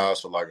motion guys.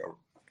 So like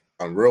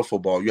on real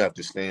football, you have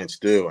to stand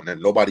still and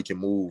then nobody can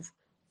move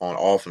on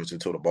offense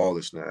until the ball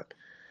is snapped.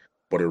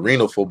 But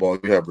arena football,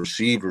 you have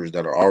receivers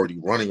that are already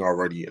running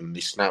and they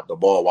snap the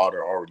ball while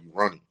they're already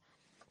running.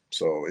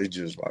 So it's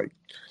just like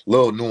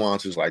little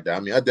nuances like that. I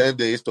mean, at the end of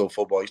the day, it's still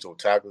football. You're still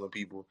tackling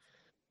people.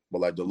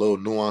 But like the little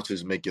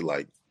nuances make it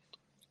like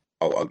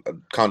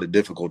kind of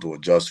difficult to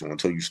adjust to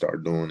until you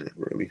start doing it,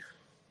 really.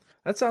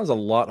 That sounds a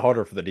lot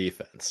harder for the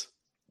defense.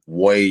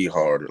 Way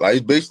harder. Like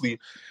it's basically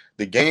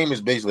the game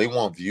is basically they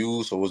want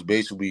views, so it's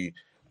basically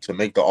to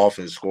make the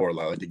offense score a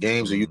lot. Like the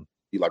games are usually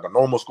like a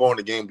normal score in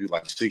the game would be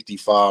like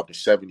 65 to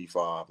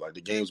 75. Like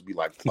the games would be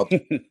like up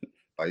to,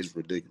 like it's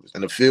ridiculous.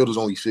 And the field is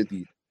only 50,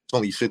 it's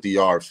only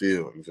 50-yard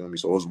field, you feel me?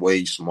 So it's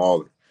way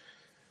smaller.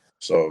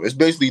 So it's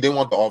basically they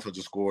want the offense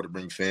to score to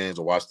bring fans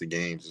to watch the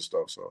games and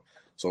stuff.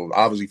 So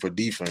obviously for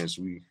defense,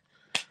 we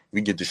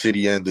get the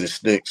shitty end of the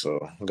stick, so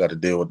we got to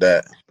deal with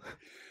that.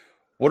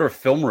 What are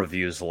film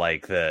reviews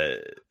like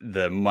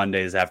the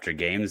Mondays after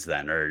games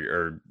then,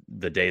 or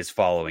the days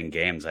following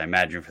games? I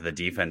imagine for the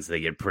defense they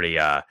get pretty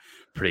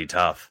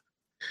tough.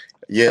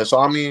 Yeah, so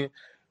I mean,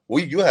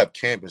 you have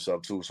camp and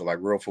stuff too. So like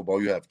real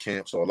football, you have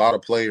camp. So a lot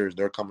of players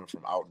they're coming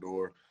from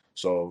outdoor.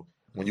 So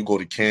when you go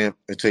to camp,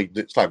 it's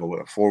like a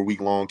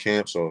 4-week long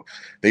camp. So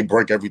they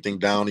break everything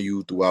down to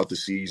you throughout the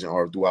season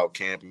or throughout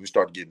camp, and you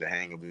start getting the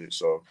hang of it.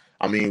 So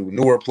I mean,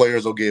 newer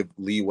players will give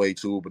leeway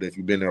too, but if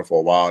you've been there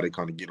for a while, they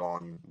kind of get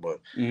on you. But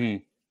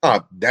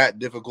not that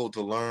difficult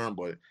to learn,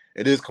 but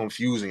it is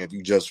confusing if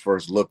you just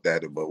first looked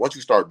at it. But once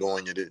you start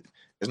doing it,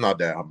 it's not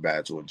that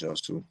bad to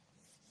adjust to.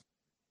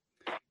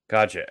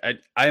 Gotcha.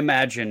 I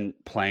imagine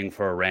playing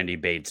for a Randy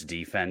Bates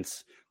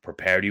defense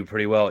prepared you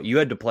pretty well. You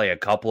had to play a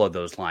couple of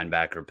those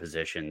linebacker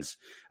positions.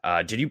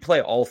 Did you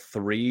play all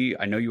three?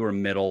 I know you were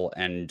middle,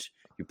 and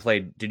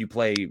did you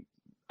play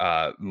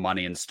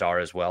money and star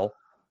as well?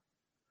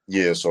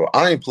 Yeah, so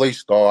I didn't play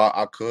star.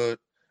 I could.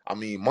 I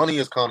mean, money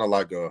and star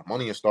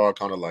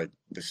kind of like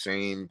the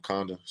same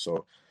kind of.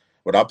 So,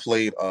 but I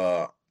played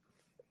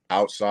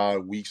outside,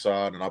 weak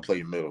side, and I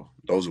played middle.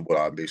 Those are what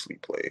I basically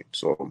played.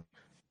 So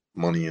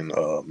money and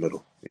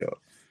middle. Yeah.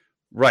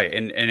 Right.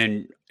 And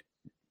in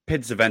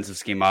Pitt's defensive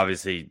scheme,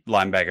 obviously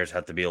linebackers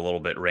have to be a little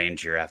bit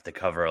rangier, have to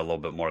cover a little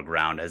bit more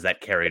ground. Has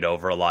that carried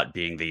over a lot,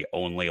 being the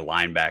only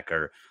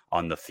linebacker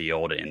on the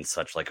field in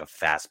such like a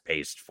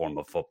fast-paced form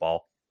of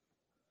football?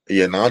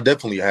 Yeah, no, I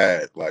definitely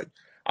had. Like,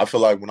 I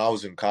feel like when I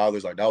was in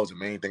college, like that was the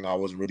main thing I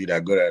wasn't really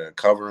that good at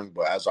covering.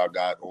 But as I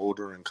got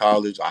older in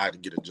college, I had to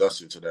get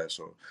adjusted to that.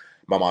 So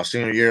by my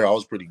senior year, I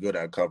was pretty good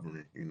at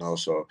covering,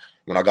 So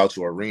when I got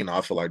to arena,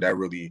 I feel like that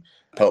really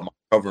helped my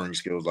covering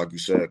skills, like you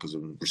said, because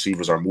the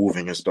receivers are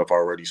moving and stuff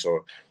already.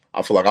 So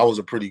I feel like I was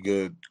a pretty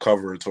good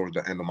coverer towards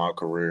the end of my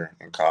career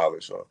in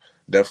college. So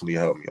definitely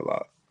helped me a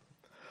lot.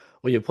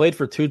 Well, you played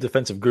for two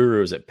defensive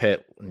gurus at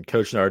Pitt, and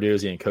Coach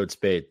Narduzzi and Coach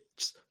Spade.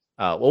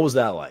 What was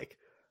that like?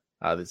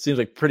 It seems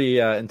like pretty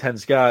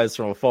intense guys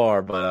from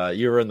afar, but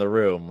you were in the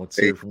room. Let's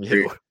hear from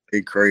you.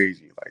 They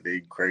crazy,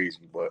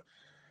 but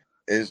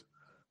it's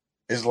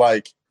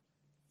like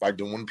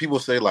when people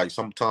say like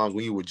sometimes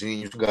when you were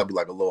genius, you gotta be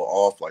like a little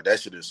off. Like that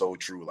shit is so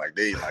true. Like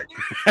they like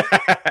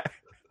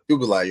you'll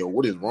be like, yo,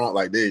 what is wrong?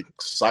 Like they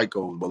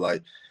psychos, but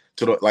like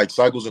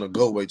psychos in a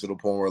good way to the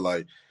point where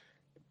like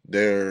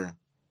they're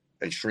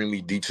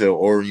extremely detail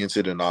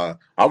oriented, and I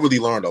really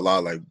learned a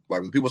lot. Like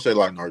when people say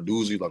like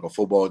Narduzzi, like a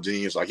football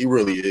genius, like he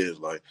really is.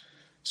 Like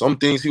some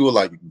things he would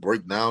like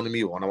break down to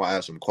me when I would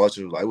ask him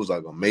questions. Like it was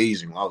like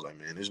amazing. I was like,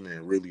 man, this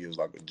man really is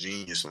like a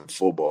genius in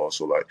football.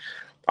 So like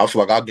I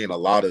feel like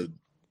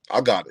I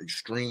got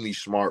extremely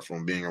smart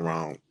from being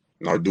around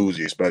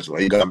Narduzzi, especially.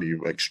 Like, he got me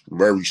like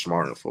very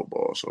smart in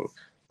football. So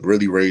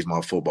really raised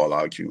my football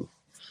IQ.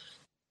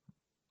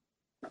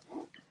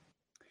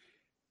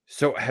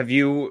 So have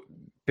you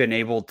been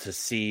able to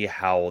see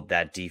how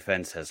that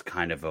defense has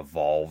kind of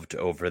evolved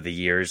over the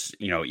years,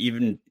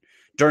 even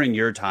during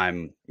your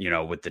time,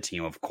 with the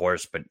team, of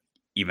course, but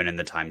even in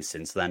the time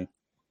since then?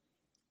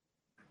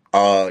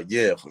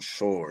 Yeah, for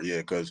sure. Yeah,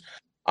 because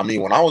I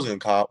mean, when I was in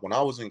college,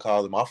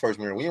 my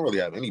freshman year, we didn't really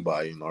have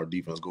anybody in our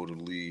defense go to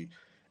the league.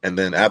 And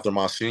then after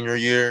my senior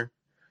year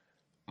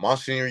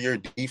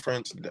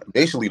defense,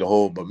 basically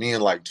but me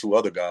and like two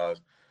other guys,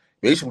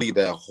 basically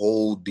that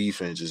whole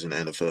defense is in the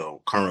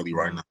NFL currently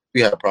right now. We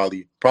have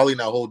probably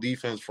that whole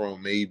defense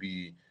from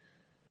maybe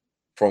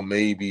let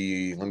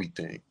me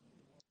think,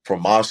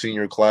 from my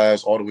senior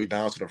class all the way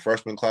down to the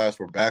freshman class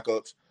for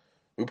backups.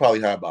 We probably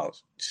have about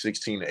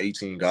 16 to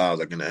 18 guys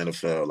like in the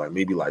NFL, like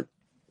maybe like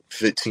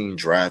 15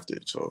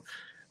 drafted. So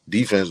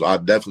defense,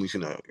 I've definitely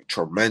seen a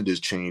tremendous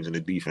change in the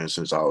defense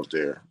since I was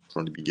there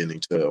from the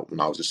beginning to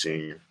when I was a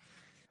senior.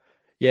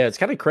 Yeah, it's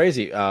kind of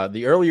crazy.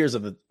 The early years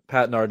of the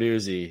Pat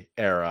Narduzzi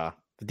era,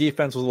 the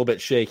defense was a little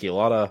bit shaky. A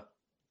lot of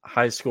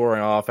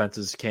high-scoring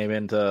offenses came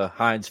into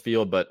Heinz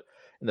Field, but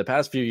in the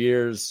past few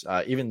years,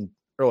 even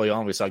early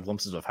on, we saw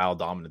glimpses of how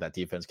dominant that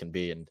defense can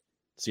be. And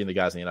seeing the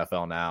guys in the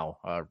NFL now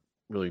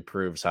really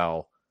proves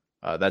how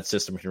that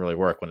system can really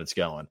work when it's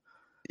going.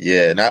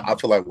 Yeah, and I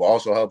feel like what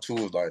also helped too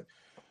is like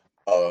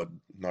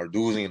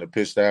Narduzzi and the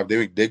Pitt staff,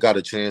 they got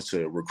a chance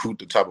to recruit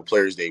the type of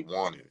players they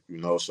wanted,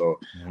 So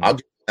I'll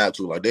give that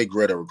too. Like they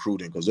great at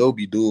recruiting because there'll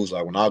be dudes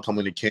like when I come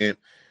into camp,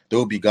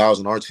 there'll be guys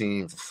on our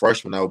team,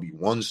 freshmen that will be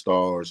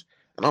 1-stars.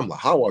 And I'm like,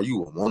 how are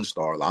you a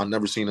 1-star? Like, I've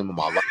never seen him in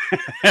my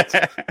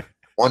life.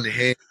 On the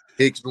head,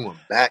 Hicks doing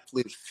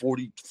backflips,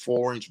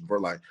 44-inch, bro.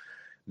 Like,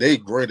 they're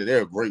great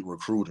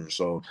recruiters.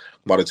 So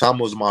by the time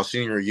it was my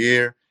senior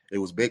year, it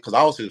was big because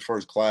I was his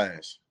first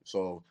class.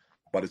 So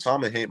by the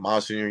time it hit my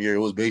senior year, it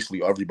was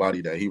basically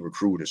everybody that he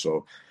recruited.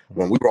 So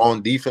when we were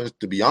on defense,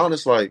 to be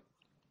honest, like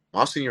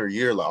my senior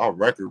year, like our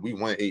record, we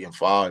went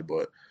 8-5,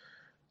 but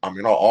I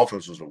mean our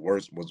offense was the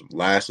worst, was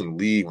last in the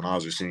league when I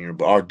was a senior.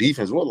 But our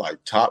defense, we were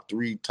like top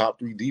three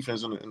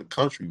defense in the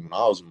country when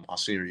I was in my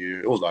senior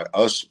year. It was like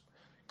us,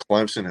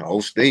 Clemson, and O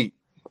State,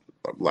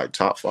 like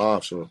top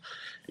 5. So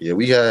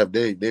yeah,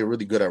 they're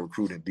really good at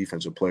recruiting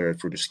defensive players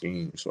for the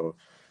scheme. So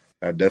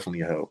that definitely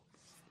helped.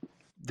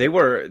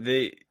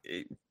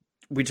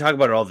 We talk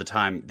about it all the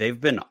time. They've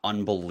been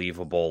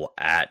unbelievable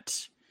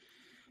at,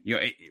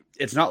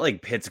 it's not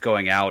like Pitt's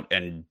going out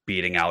and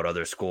beating out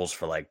other schools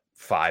for like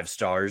 5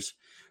 stars.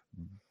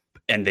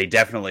 And they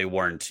definitely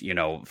weren't,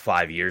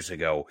 5 years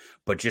ago,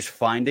 but just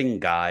finding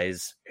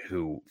guys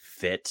who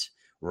fit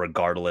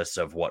regardless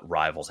of what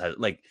rivals had.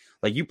 Like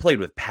you played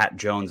with Pat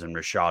Jones and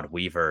Rashad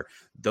Weaver.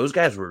 Those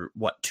guys were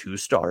 2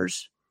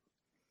 stars?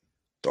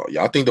 So,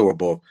 yeah, I think they were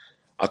both.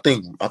 I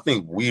think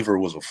Weaver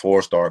was a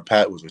 4-star.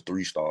 Pat was a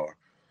 3-star.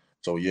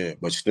 So yeah,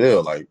 but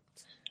still, like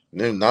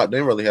they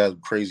didn't really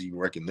have crazy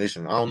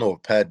recognition. I don't know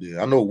if Pat did.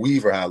 I know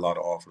Weaver had a lot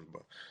of offers,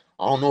 but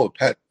I don't know if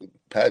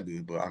Pat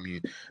did. But I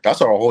mean, that's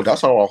how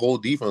our whole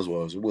defense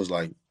was. It was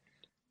like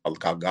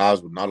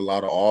guys with not a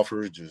lot of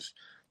offers,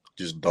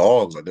 just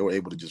dogs. Like they were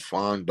able to just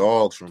find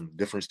dogs from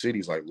different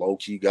cities, like low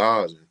key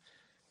guys, and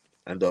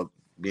end up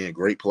being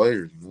great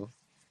players.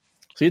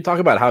 So you talk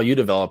about how you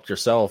developed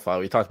yourself.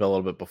 We talked about a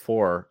little bit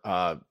before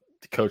the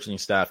coaching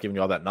staff giving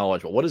you all that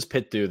knowledge. But what does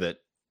Pitt do that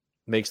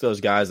makes those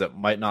guys that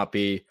might not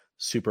be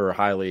super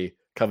highly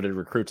coveted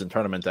recruits and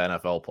tournament to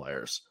NFL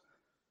players?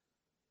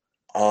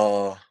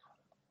 I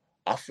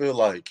feel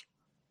like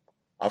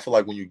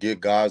when you get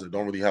guys that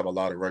don't really have a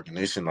lot of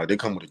recognition, like they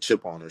come with a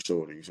chip on their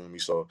shoulder, you feel me?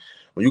 So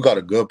when you got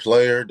a good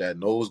player that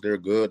knows they're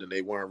good and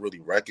they weren't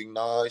really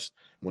recognized,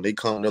 when they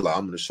come, they're like,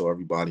 I'm going to show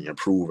everybody and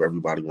prove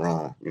everybody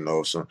wrong,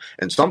 So,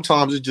 and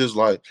sometimes it's just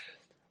like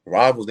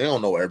rivals, they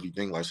don't know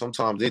everything. Like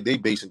sometimes they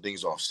basing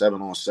things off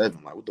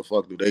 7-on-7. Like what the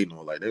fuck do they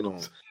know? Like they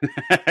don't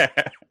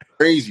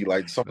crazy.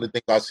 Like some of the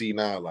things I see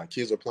now, like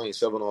kids are playing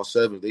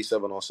 7-on-7. They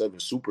 7-on-7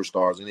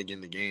 superstars and they get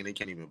in the game, they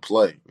can't even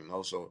play,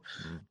 So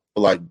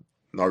like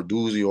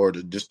Narduzzi or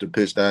just the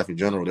Pitt staff in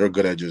general, they're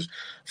good at just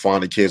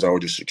finding kids that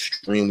were just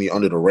extremely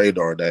under the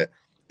radar that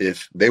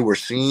if they were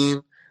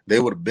seen, they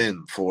would have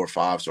been 4 or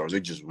 5 stars. They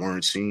just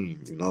weren't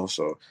seen,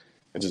 So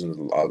it's just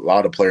a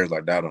lot of players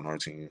like that on our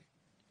team.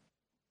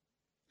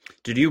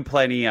 Did you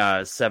play any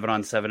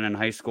 7-on-7 in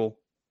high school?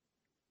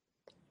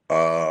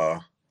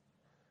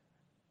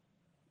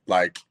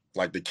 Like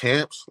the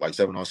camps, like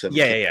 7-on-7.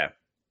 Yeah.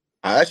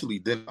 I actually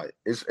didn't. Like,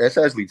 it's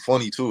actually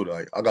funny too.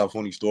 Like I got a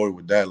funny story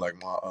with that.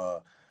 Like my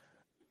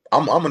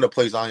I'm in the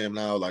place I am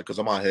now, like because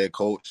I'm my head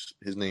coach.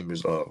 His name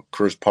is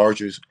Chris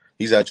Partridge.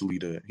 He's actually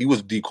he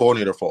was the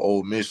coordinator for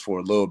Ole Miss for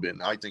a little bit.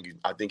 And I think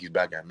he's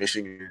back at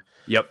Michigan.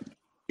 Yep.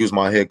 He was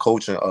my head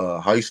coach in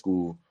high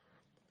school.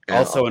 And,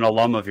 also an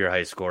alum of your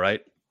high school,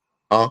 right?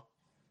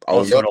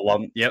 Also an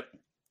alum. Yep.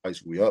 High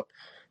school. Yep.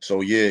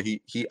 So yeah,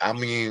 he. I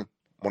mean,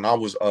 when I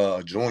was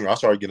a junior, I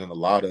started getting a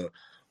lot of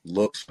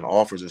looks and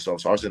offers and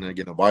stuff. So I started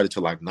getting invited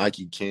to like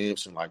Nike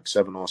camps and like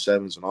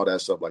 7-on-7s and all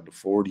that stuff, like the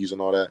 40s and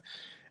all that.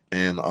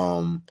 And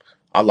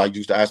I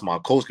used to ask my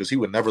coach because he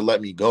would never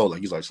let me go.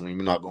 Like he's like, Saleem,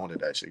 you're not going to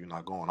that shit. You're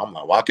not going. I'm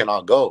like, why can't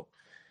I go?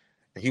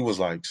 And he was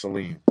like,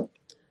 Saleem,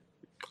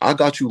 I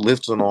got you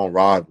lifting on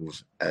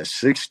rivals at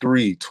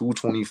 6'3",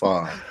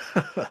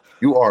 225.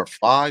 You are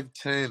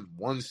 5'10",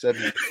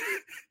 170.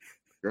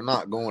 You're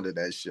not going to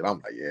that shit. I'm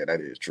like, yeah, that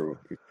is true.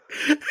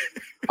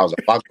 I was like,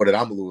 if I go to it,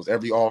 I'm gonna lose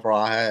every offer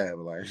I have.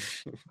 Like,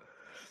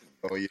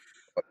 oh yeah.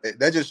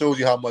 That just shows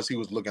you how much he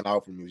was looking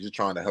out for me. He was just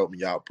trying to help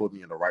me out, put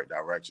me in the right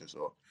direction.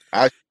 So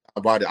I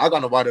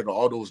got invited to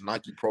all those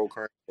Nike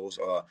programs, those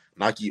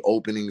Nike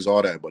openings,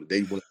 all that, but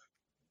they wouldn't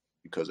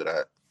because of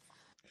that.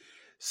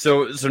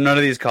 So none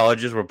of these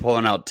colleges were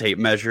pulling out tape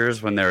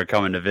measures when they were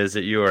coming to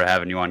visit you or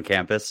having you on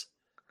campus?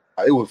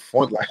 It was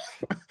fun. Like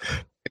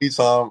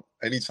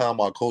anytime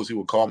my coach, he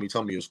would call me,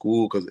 tell me at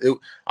school, because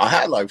I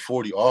had like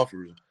 40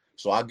 offers.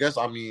 So I guess,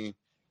 I mean,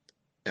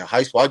 in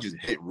high school, I just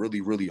hit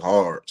really, really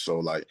hard. So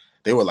like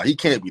they were like, he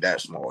can't be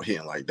that small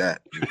hitting like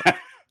that.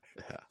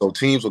 So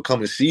teams would come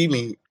and see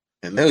me,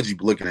 and they'll just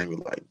be looking at me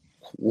like,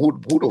 who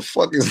the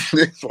fuck is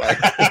this? Like,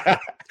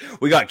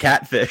 we got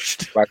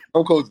catfished. Like,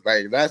 no coach,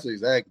 like that's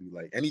exactly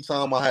like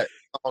anytime I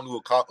knew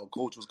a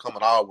coach was coming,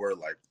 I would wear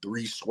like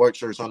 3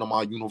 sweatshirts under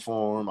my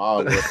uniform. I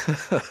would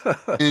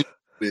wear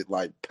with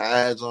like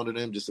pads under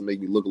them just to make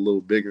me look a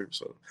little bigger.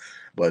 So,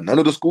 but none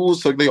of the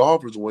schools took their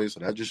offers away, so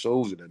that just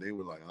shows you that they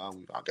were like,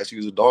 I guess he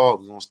was a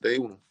dog. We're gonna stay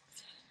with him.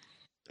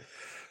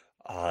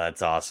 Oh,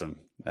 that's awesome.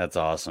 That's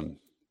awesome.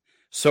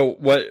 So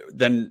what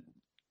then?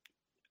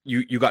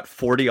 You got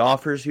 40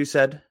 offers, you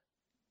said?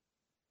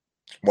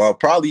 Well,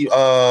 probably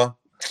I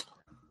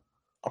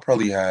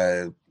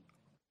had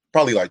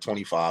like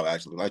 25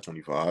 actually, like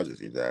 25. I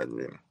just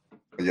exaggerating.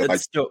 Yeah,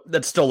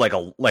 that's still like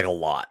a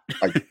lot.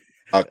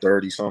 Like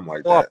 30, something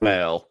like that.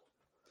 Mail.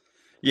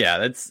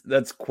 Yeah,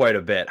 that's quite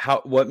a bit.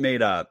 What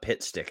made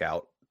Pitt stick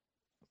out?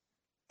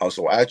 Oh,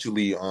 so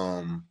actually,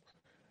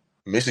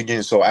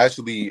 Michigan. So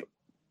actually,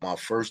 my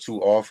first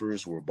two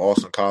offers were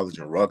Boston College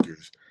and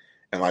Rutgers.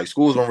 And like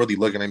schools don't really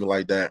look at me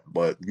like that,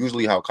 but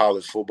usually how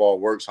college football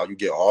works, how you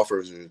get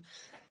offers is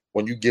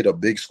when you get a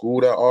big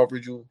school that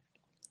offers you,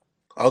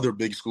 other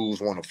big schools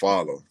want to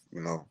follow,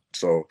 you know.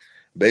 So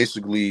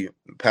basically,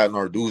 Pat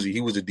Narduzzi, he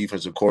was the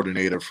defensive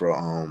coordinator for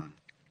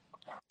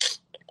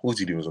who was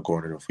he defensive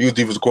coordinator for? He was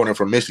defensive coordinator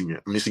for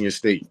Michigan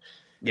State. And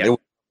Yeah. they were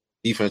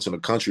defense in the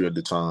country at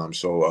the time.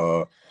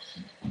 So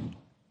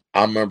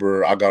I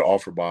remember I got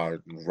offered by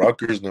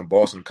Rutgers and then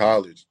Boston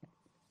College.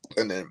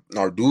 And then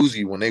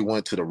Narduzzi, when they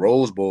went to the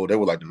Rose Bowl, they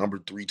were like the number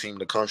 3 team in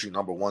the country,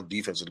 number 1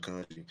 defense in the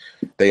country.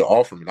 They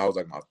offered me. And I was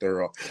like my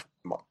third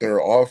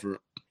offer.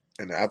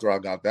 And then after I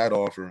got that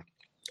offer,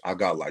 I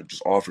got like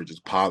just offers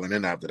just piling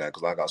in after that.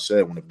 Because like I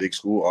said, when a big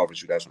school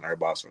offers you, that's when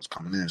everybody starts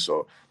coming in.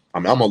 So, I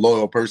mean, I'm a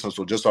loyal person.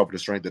 So just off of the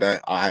strength of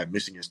that, I had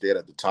Michigan State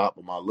at the top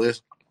of my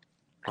list.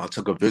 I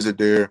took a visit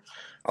there.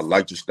 I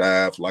liked the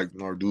staff, liked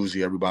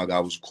Narduzzi. Everybody, I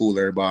was cool.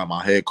 Everybody,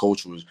 my head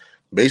coach was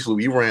basically,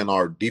 we ran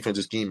our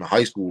defensive scheme in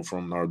high school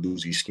from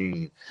Narduzzi's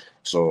scheme.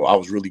 So I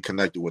was really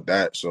connected with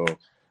that. So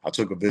I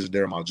took a visit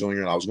there my junior,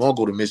 and I was going to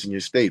go to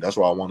Michigan State. That's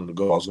where I wanted to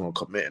go. I was going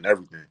to commit and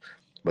everything.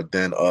 But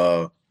then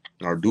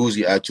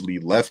Narduzzi actually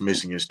left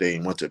Michigan State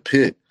and went to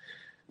Pitt.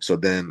 So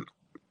then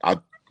I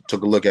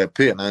took a look at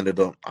Pitt, and I ended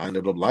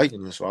up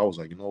liking it. So I was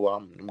like, you know what,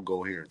 I'm going to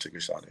go here and take a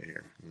shot at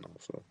here. You know,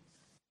 so.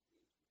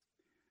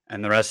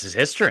 And the rest is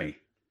history.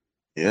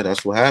 Yeah,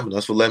 that's what happened.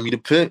 That's what led me to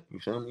Pitt. You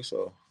feel me?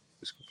 So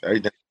it's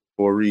everything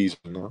for a reason,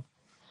 you know.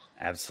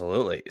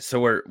 Absolutely. So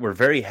we're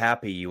very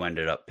happy you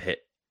ended up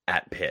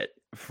at Pitt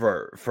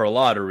for a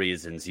lot of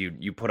reasons.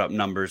 You put up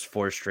numbers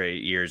 4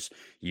 straight years.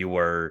 You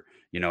were,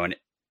 an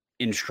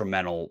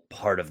instrumental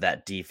part of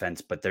that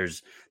defense. But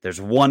there's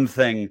one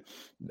thing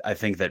I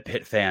think that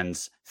Pitt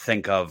fans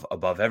think of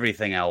above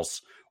everything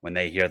else when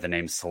they hear the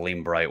name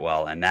Saleem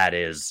Brightwell, and that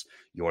is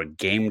your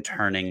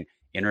game-turning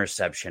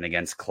interception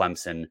against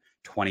Clemson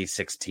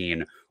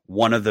 2016,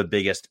 one of the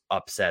biggest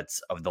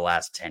upsets of the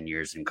last 10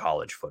 years in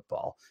college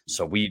football.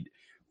 So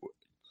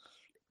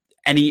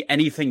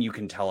anything you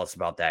can tell us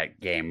about that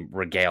game,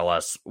 regale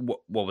us. What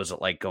was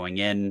it like going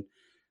in?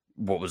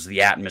 What was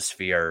the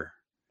atmosphere?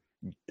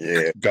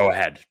 Yeah. Go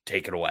ahead.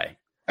 Take it away.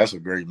 That's a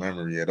great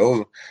memory. Yeah,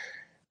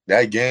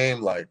 that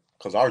game, like,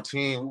 because our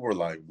team, we were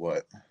like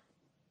what?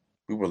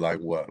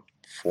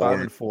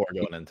 5-4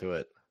 going into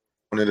it.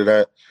 Into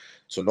that.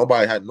 So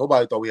nobody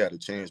thought we had a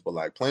chance, but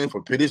like playing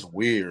for Pitt is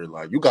weird.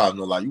 Like you gotta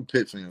know, like you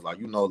Pitt fans, like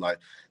like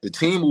the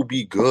team will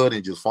be good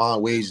and just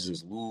find ways to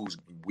just lose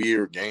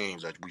weird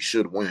games that we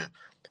should win.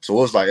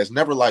 So it's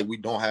never like we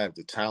don't have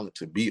the talent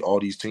to beat all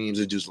these teams.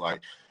 It's just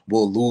like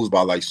we'll lose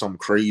by like some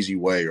crazy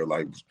way, or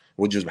like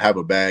we'll just have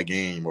a bad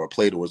game or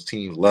play to its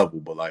team's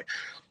level. But like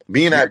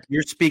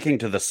you're speaking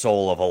to the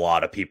soul of a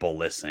lot of people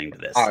listening to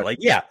this.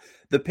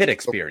 The Pitt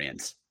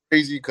experience.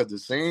 Crazy because the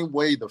same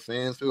way the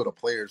fans feel, the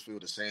players feel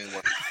the same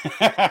way.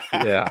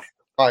 Yeah.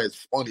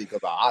 It's funny because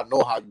I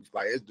know how you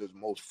like. It's the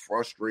most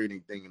frustrating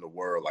thing in the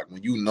world. Like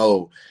when you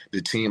know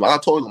the team. Like I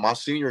told you, my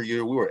senior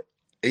year we were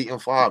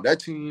 8-5.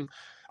 That team,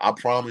 I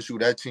promise you,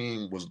 that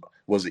team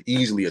was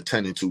easily a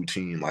 10-2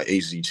 team, like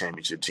ACC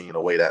championship team. The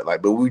way that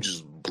but we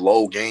just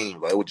blow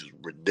games. Like it was just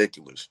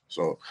ridiculous.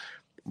 So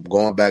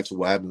going back to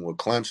what happened with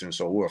Clemson,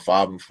 so we were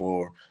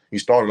 5-4. We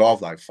started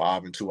off like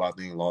 5-2, I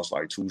think, lost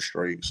like 2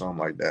 straight, something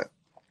like that.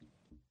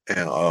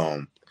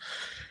 And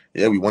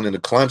we went into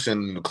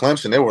Clemson.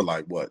 Clemson, they were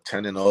like what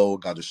 10-0.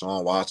 Got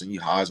Deshaun Watson, he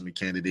Heisman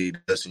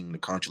candidate, best team in the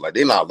country. Like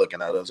they're not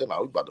looking at us. They're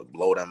like we about to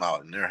blow them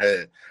out in their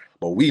head.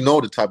 But we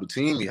know the type of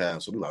team we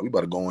have, so we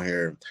about to go in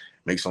here and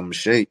make something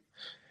shake.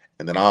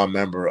 And then I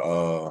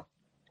remember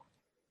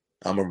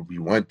we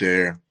went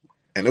there,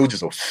 and it was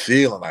just a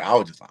feeling. Like I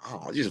was just like,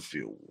 oh, I just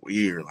feel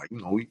weird. Like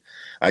we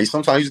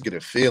sometimes you just get a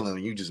feeling,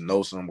 and you just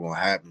know something gonna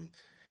happen.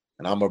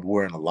 And I remember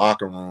we're in the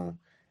locker room.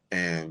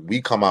 And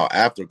we come out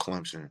after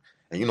Clemson,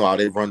 and you know how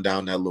they run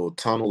down that little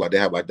tunnel, like they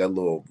have like that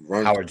little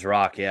run. Howard's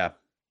Rock, yeah.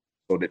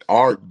 So that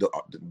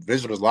the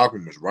visitors' locker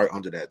room is right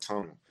under that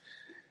tunnel.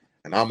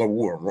 And I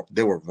remember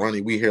they were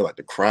running. We hear like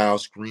the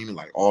crowd screaming,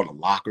 like all the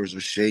lockers are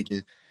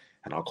shaking,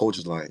 and our coach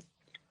is like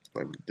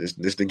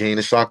this the game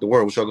that shocked the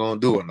world. What y'all gonna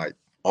do? And like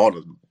all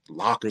the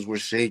lockers were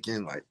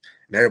shaking, like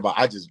and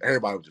everybody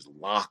was just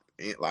locked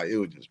in. Like it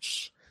was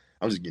just,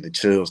 I'm just getting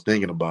chills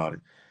thinking about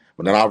it.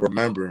 But then I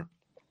remember.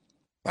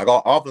 Like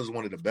our offense was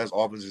one of the best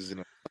offenses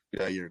in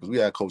that year because we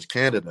had Coach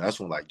Canada. That's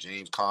when like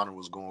James Conner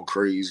was going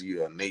crazy,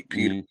 Nate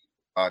Peter,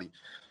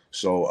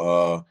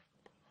 So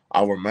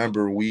I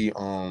remember we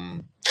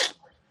had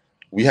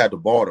the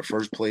ball the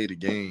first play of the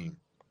game,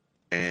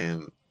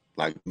 and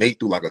like Nate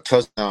threw like a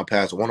touchdown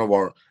pass to one of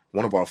our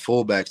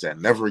fullbacks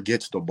that never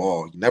gets the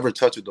ball. He never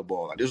touches the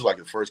ball. Like this was like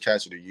the first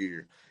catch of the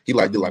year. He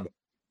did like a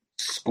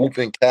scoop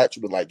and catch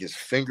with like his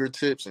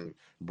fingertips and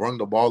brung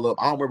the ball up.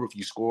 I don't remember if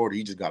he scored or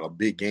he just got a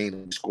big gain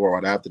and he scored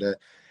right after that.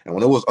 And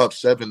when it was up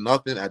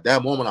 7-0, at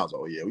that moment I was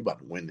like, oh yeah, we about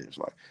to win this.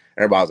 Like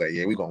everybody was like,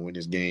 yeah, we gonna win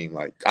this game.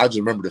 Like I just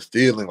remember the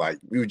feeling like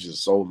we were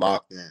just so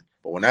locked in.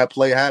 But when that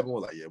play happened, we're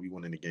like, yeah, we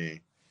winning the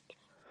game.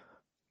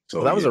 So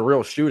well, that was a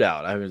real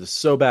shootout. I mean, it was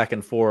so back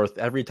and forth.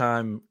 Every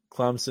time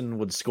Clemson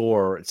would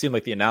score, it seemed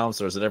like the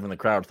announcers and everyone in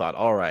the crowd thought,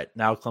 all right,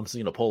 now Clemson's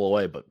going to pull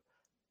away. But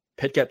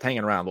Pitt kept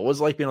hanging around. But what was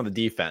it like being on the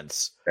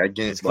defense? that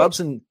game,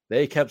 Clemson,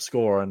 they kept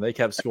scoring.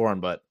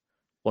 But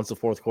once the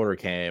fourth quarter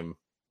came,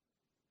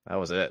 that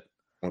was it.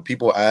 when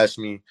people ask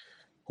me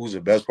who's the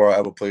best player I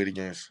ever played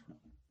against,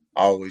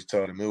 I always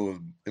tell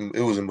them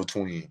it was in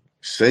between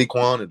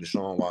Saquon and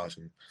Deshaun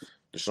Watson.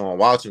 Deshaun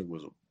Watson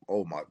was,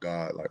 oh my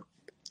God, like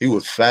he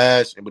was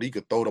fast, but he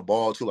could throw the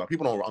ball too. Like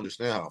people don't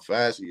understand how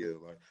fast he is.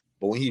 Like,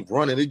 but when he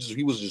running,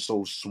 he was just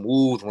so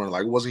smooth running.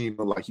 Like it wasn't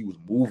even like he was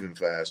moving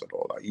fast at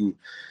all. Like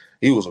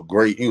he was a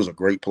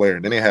great player.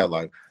 And then they had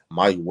like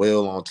Mike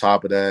Will on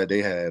top of that. They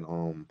had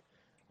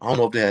I don't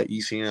know if they had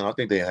ECN. I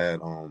think they had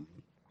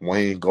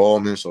Wayne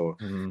Gallman. So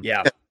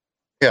Yeah,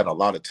 they had a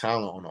lot of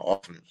talent on the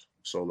offense.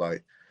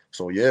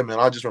 So yeah, man.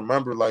 I just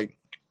remember like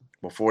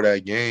before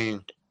that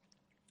game,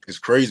 it's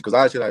crazy because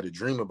I actually had a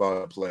dream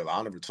about that play. Like,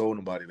 I never told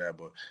nobody that,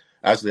 but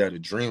I actually had a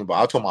dream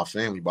about. I told my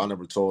family, but I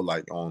never told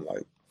like on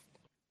like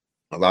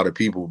a lot of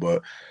people.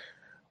 But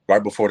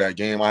right before that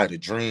game, I had a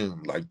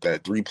dream like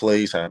that 3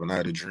 plays happened. I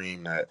had a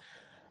dream that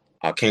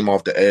I came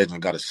off the edge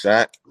and got a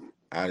sack.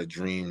 I had a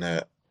dream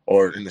that,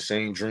 or in the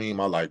same dream,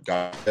 I like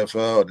got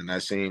FL. In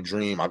that same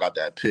dream, I got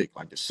that pick,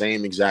 like the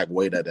same exact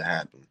way that it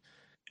happened.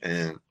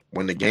 And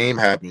when the game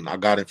happened, I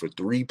got in for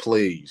 3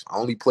 plays. I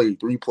only played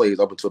 3 plays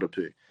up until the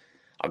pick.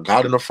 I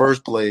got in the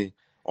first play,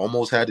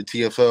 almost had the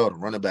TFL. The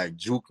running back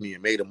juked me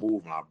and made a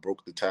move, and I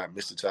broke the tackle,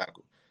 missed the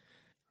tackle.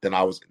 Then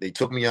they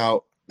took me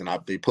out, and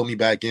they put me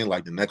back in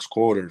like the next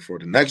quarter. For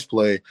the next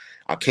play,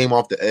 I came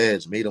off the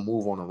edge, made a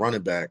move on the running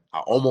back.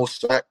 I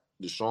almost sacked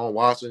Deshaun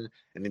Watson,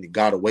 and then he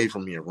got away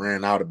from me and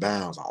ran out of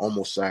bounds. I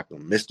almost sacked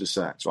him, missed the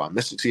sack. So I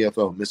missed the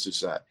TFL, missed the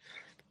sack.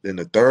 Then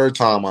the third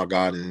time I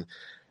got in,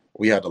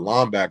 we had the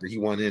linebacker. He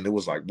went in. It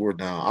was like we were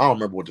down. I don't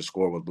remember what the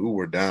score was, but we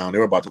were down. They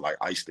were about to like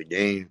ice the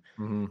game.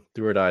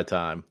 Do or die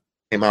time.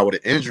 Came out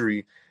with an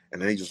injury, and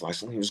then he just like,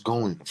 something was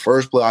going. The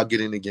first play I get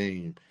in the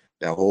game,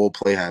 that whole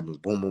play happens.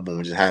 Boom, boom,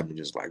 boom. It just happened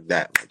just like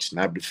that. Like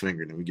snap the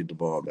finger, and then we get the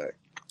ball back.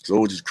 So it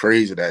was just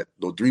crazy that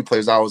those 3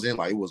 plays I was in,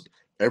 like it was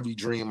every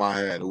dream I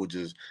had. It was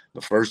just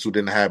the first 2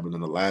 didn't happen,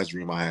 and the last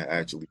dream I had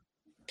actually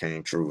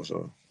came true.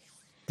 So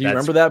do you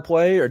remember that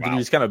play, or did wow. you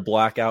just kind of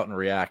black out and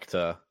react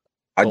to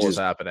what was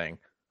happening?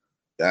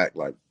 That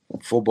like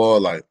football,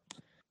 like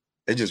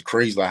it's just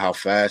crazy like how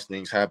fast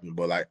things happen.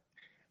 But like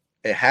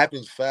it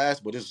happens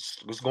fast, but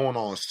it's going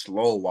on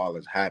slow while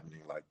it's happening.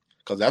 Like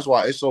because that's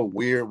why it's so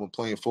weird when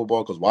playing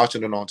football. Because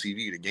watching it on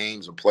TV, the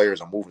games and players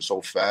are moving so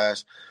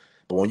fast.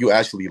 But when you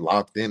actually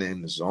locked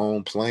in the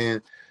zone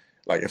playing,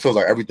 like it feels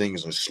like everything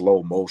is in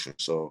slow motion.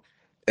 So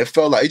it just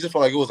felt like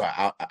it was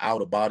an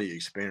out of body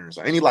experience.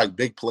 Like any like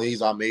big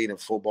plays I made in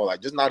football,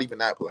 like just not even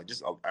that, but like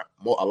just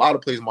a lot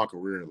of plays in my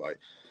career, like.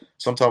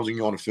 Sometimes when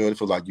you're on the field, it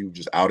feels like you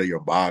just out of your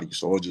body.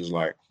 So it's just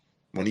like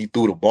when he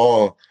threw the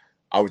ball,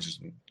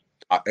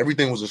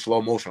 everything was in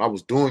slow motion. I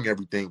was doing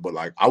everything, but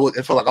like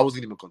it felt like I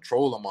wasn't even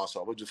controlling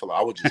myself. It just felt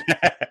like I was just.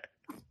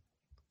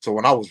 So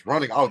when I was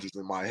running, I was just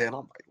in my head.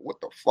 I'm like, what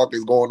the fuck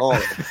is going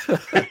on?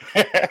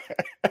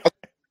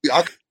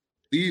 I could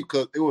leave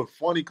because it was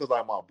funny because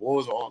like my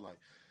boys are all like,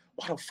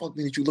 why the fuck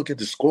didn't you look at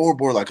the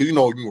scoreboard? Like, cause you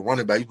know, you were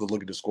running back, you could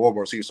look at the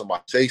scoreboard, see if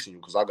somebody chasing you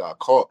because I got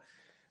caught.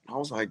 I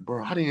was like,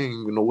 bro, I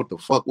didn't even know what the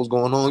fuck was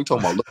going on. You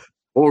talking about looking at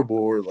the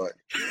scoreboard, like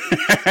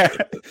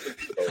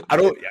I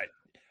don't.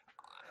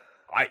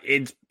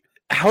 It's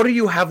how do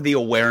you have the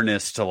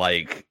awareness to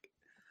like,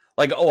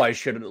 oh, I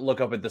should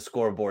look up at the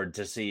scoreboard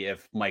to see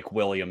if Mike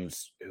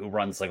Williams, who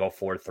runs like a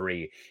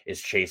 4.3,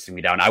 is chasing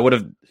me down. I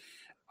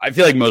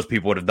feel like most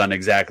people would have done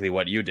exactly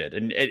what you did,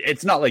 and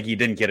it's not like you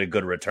didn't get a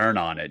good return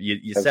on it.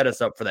 You set us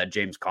up for that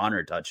James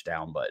Conner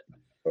touchdown, but.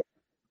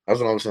 That's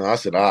what I'm saying. I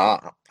said,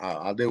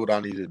 I did what I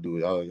needed to do.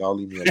 Y'all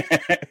leave me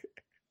alone.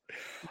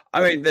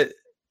 I mean,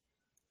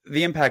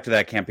 the impact of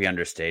that can't be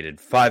understated.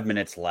 5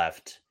 minutes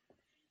left.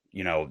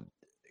 You know,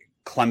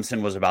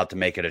 Clemson was about to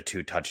make it a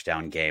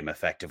 2-touchdown game,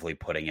 effectively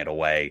putting it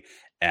away.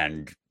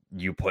 And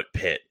you put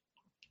Pitt,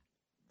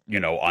 you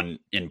know,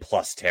 in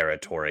plus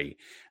territory.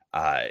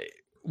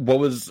 What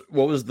was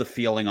the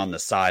feeling on the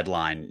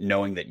sideline,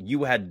 knowing that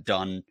you had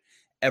done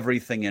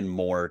everything and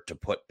more to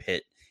put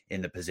Pitt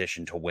in the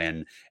position to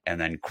win,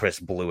 and then Chris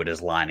Blewett is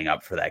lining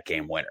up for that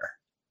game winner?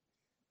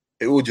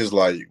 It was just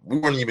like we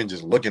weren't even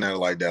just looking at it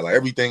like that. Like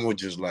everything was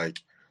just like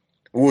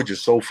we were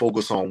just so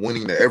focused on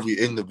winning that every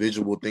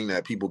individual thing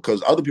that people,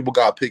 because other people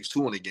got picks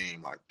too in the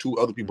game. Like 2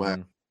 other people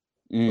had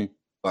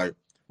like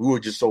we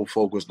were just so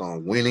focused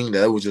on winning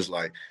that it was just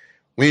like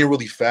we didn't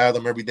really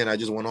fathom everything that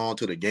just went on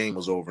till the game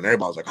was over. And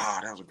everybody was like,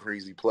 that was a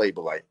crazy play.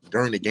 But like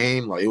during the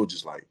game, like it was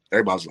just like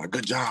everybody was like,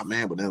 good job,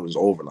 man. But then it was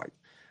over. Like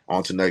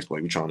on to the next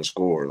play. We trying to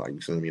score. Like,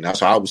 you feel me? And that's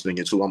how I was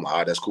thinking too. I'm like, all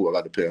right, that's cool. I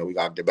got the pill. We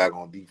got to get back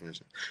on defense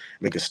and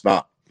make it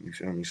stop. You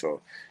feel me?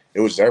 So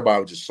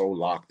everybody was just so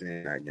locked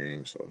in that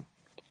game.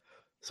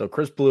 So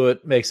Chris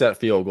Blewett makes that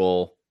field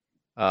goal.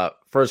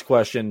 First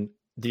question,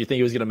 do you think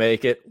he was going to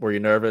make it? Were you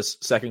nervous?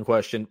 Second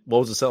question, what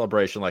was the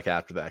celebration like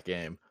after that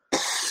game?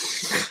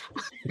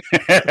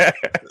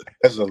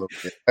 That's a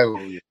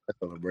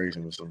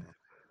celebration or something.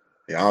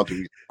 Yeah, I don't think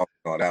we talk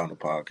about that on the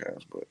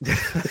podcast, but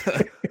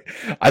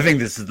I think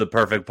this is the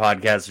perfect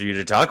podcast for you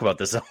to talk about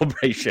the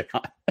celebration.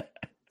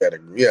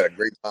 we had a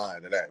great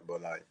time to that.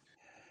 But like,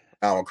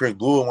 now when Chris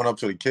Blewett went up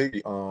to the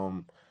kick, I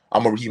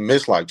remember he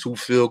missed like 2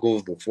 field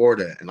goals before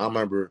that, and I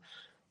remember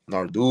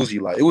Narduzzi,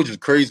 like, it was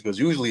just crazy because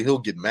usually he'll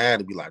get mad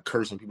and be like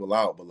cursing people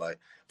out, but like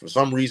for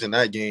some reason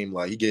that game,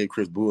 like, he gave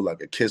Chris Blewett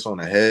like a kiss on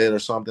the head or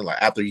something,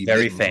 like after he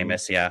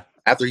famous, yeah.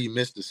 After he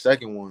missed the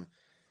second one.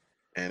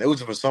 And it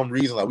was for some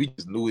reason, like, we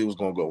just knew he was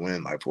gonna go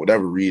in, like, for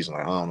whatever reason.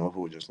 Like, I don't know if it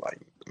was just like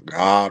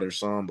God or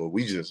something, but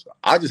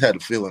I just had the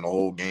feeling the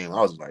whole game.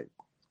 I was like,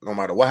 no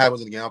matter what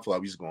happens in the game, I feel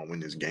like we just gonna win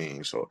this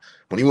game. So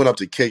when he went up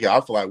to kick it,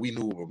 I feel like we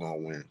knew we were gonna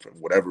win for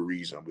whatever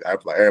reason. I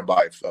feel like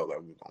everybody felt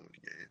like we were gonna win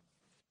the game.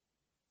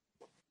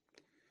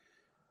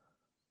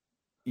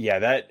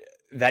 Yeah,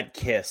 that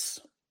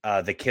kiss,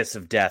 the kiss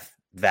of death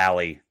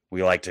valley,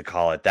 we like to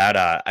call it. That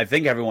I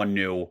think everyone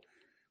knew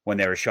when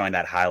they were showing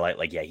that highlight,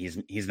 like, yeah,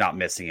 he's not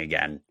missing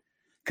again.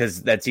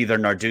 Because that's either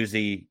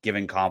Narduzzi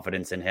giving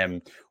confidence in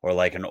him or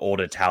like an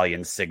old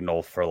Italian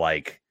signal for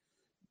like,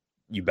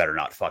 you better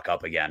not fuck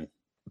up again.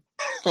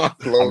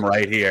 I'm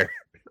right here.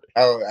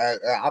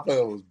 I thought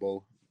it was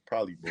both.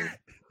 Probably both.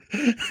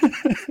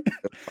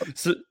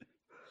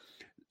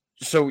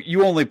 So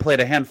you only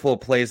played a handful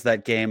of plays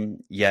that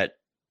game, yet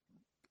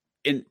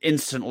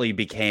instantly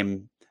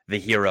became the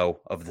hero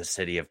of the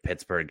city of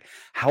Pittsburgh.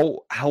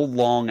 How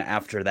long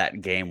after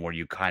that game were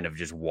you kind of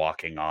just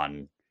walking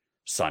on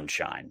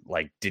sunshine?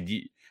 Like,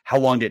 how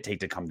long did it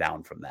take to come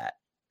down from that?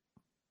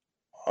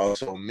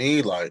 So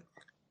me, like,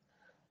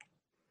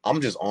 I'm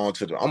on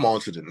to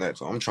the next.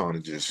 So I'm trying to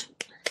just,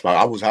 like,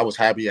 I was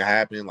happy it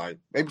happened, like,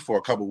 maybe for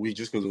a couple of weeks,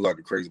 just because it was like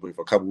a crazy play.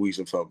 For a couple of weeks,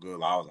 it felt good.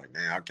 Like, I was like,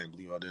 man, I can't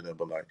believe I did that.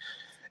 But like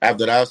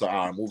after that, it's like,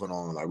 all right, moving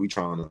on. Like, we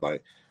trying to,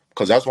 like,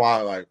 because that's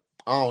why, like,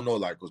 I don't know,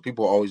 like, because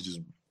people always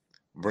just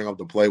bring up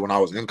the play when I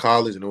was in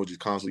college, and it would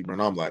just constantly bring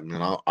up. I'm like,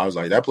 man, I was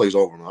like, that play's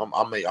over, man.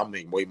 I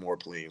make way more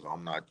plays.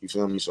 I'm not, you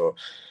feel me? So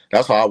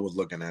that's how I was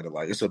looking at it.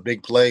 Like, it's a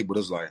big play, but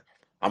it's like,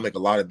 I make a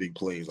lot of big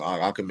plays.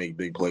 I can make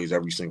big plays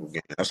every single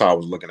game. That's how I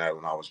was looking at it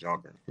when I was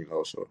younger, you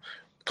know. So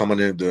coming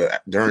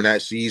during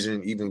that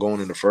season, even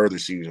going into further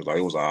seasons, like,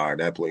 it was all right,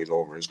 that play's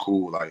over. It's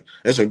cool. Like,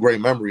 it's a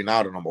great memory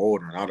now that I'm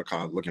older and out of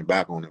college, looking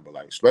back on it. But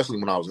like, especially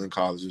when I was in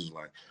college, it's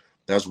like,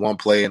 that's one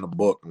play in the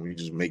book, and we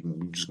just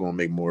gonna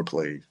make more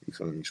plays. You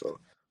feel me? So,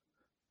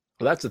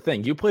 well, that's the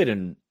thing. You played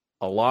in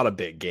a lot of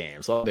big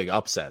games, a lot of big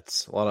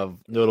upsets, a lot of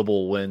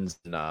notable wins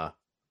in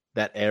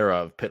that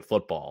era of Pitt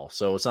football.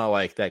 So it's not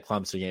like that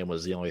Clemson game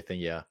was the only thing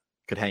you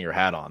could hang your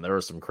hat on. There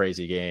were some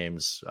crazy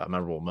games,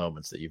 memorable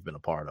moments that you've been a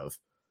part of.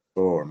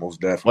 Sure,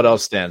 most definitely. What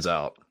else stands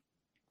out?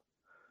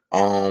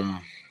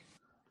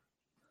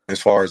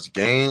 As far as the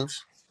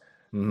games,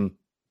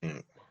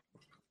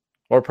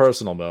 or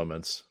personal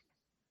moments.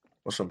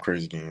 What's some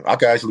crazy game? I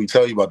can actually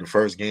tell you about the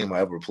first game I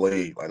ever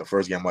played, like the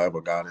first game I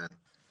ever got in.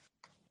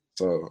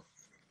 So,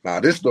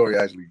 this story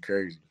actually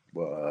crazy,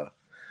 but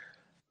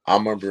I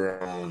remember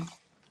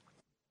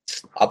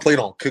I played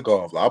on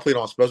kickoff. Like, I played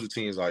on special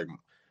teams like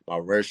my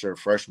redshirt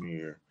freshman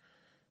year.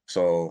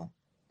 So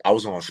I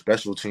was on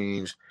special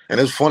teams, and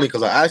it's funny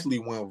because I actually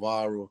went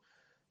viral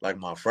like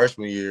my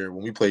freshman year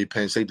when we played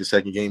Penn State the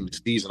second game of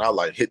the season. I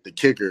like hit the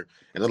kicker,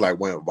 and it like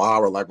went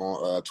viral like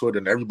on Twitter,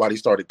 and everybody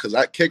started, because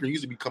that kicker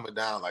used to be coming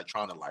down like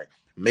trying to like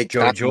make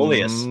Joe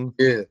Julius.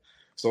 Yeah.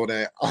 So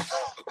then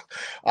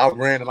I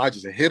ran and I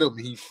just hit him.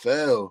 And he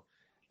fell,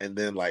 and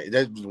then like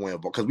that just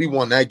went, because we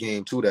won that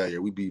game too that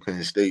year. We beat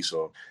Penn State,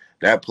 so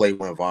that play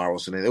went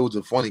viral. So then it was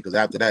just funny because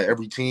after that,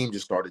 every team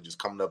just started just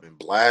coming up and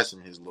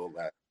blasting his little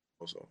back.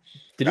 So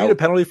did you get a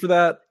penalty for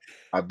that?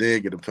 I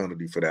did get a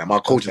penalty for that. My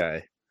coach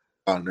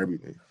and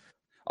everything.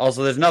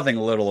 Also, there's nothing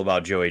little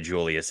about Joey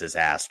Julius's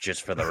ass,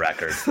 just for the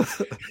record.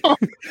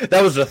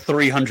 That was a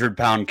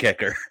 300-pound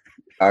kicker.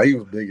 He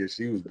was big as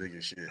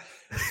shit.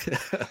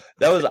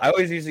 I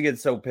always used to get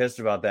so pissed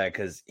about that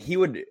because he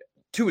would,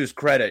 to his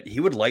credit, he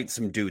would light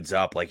some dudes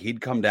up. Like, he'd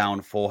come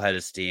down full head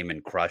of steam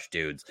and crush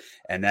dudes.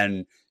 And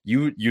then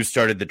you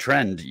started the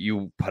trend.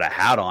 You put a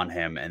hat on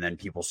him, and then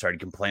people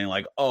started complaining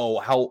like, oh,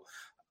 how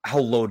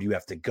low do you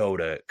have to go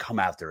to come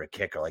after a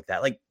kicker like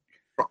that? Like,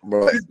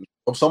 bro,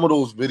 some of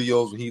those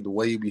videos, the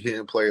way he be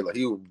hitting players, like,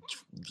 he would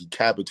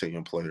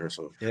decapitating players.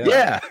 So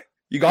yeah,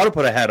 you got to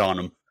put a head on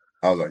him.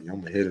 I was like,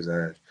 I'm gonna hit his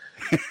ass.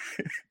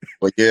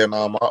 But yeah,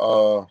 my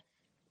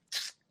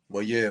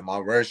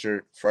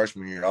redshirt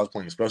freshman year, I was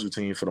playing special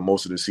teams for the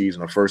most of the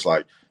season, the first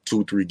like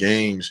 2-3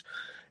 games,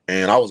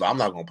 and I'm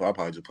not gonna play. I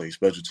probably just play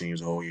special teams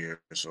the whole year.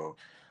 So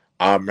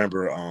I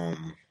remember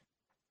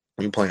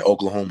we playing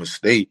Oklahoma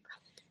State,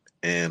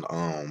 and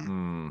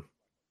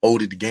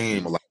owed the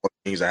game a lot of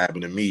things that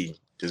happened to me,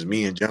 just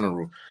me in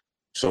general.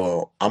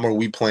 So I remember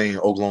we playing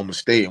Oklahoma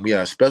State, and we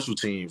had special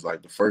teams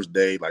like the first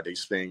day, like they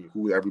saying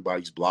who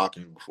everybody's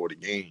blocking before the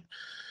game.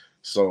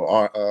 So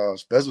our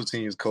special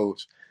teams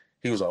coach,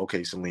 he was like,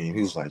 "Okay, Saleem,"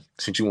 he was like,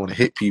 "Since you want to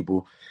hit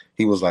people,"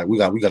 he was like, "We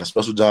got a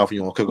special job for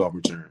you on kickoff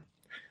return.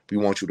 We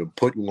want you to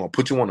we're gonna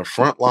put you on the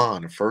front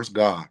line, the first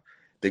guy.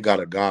 They got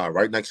a guy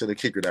right next to the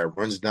kicker that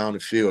runs down the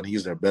field, and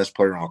he's their best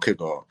player on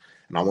kickoff.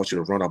 And I want you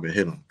to run up and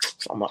hit him."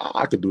 So I'm like,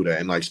 I could do that.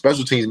 And like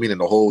special teams meaning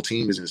the whole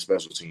team is in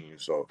special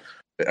teams, so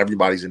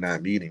everybody's in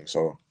that meeting.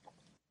 So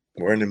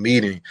we're in the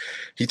meeting.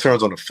 He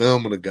turns on the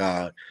film of the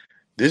guy.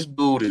 This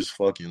dude is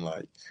fucking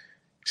like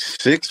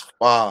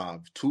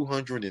 6'5",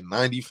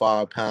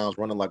 295 pounds,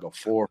 running like a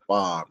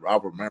 4.5. I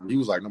remember he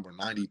was like number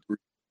 93.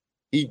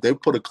 They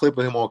put a clip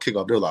of him on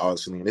kickoff. They're like, "Oh,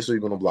 Saleem, this is what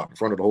you're gonna block in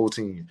front of the whole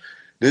team."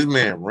 This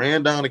man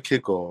ran down the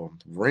kickoff,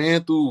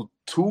 ran through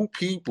two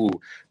people,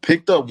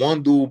 picked up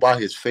one dude by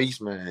his face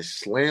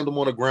mask, slammed him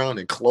on the ground,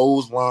 and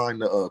clotheslined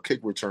the kick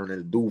return, and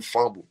the dude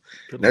fumbled.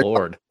 Good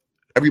Lord.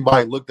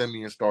 Everybody looked at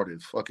me and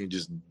started fucking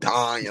just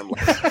dying.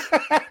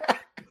 Like,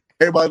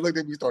 everybody looked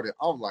at me and started.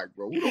 I'm like,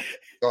 bro, who the fuck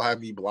y'all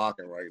have me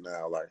blocking right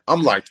now? Like,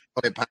 I'm like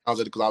 200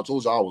 pounds because I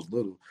told you I was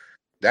little.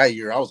 That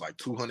year, I was like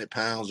 200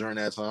 pounds during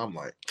that time.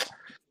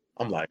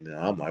 I'm like,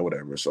 nah, I'm like,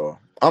 whatever. So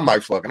I'm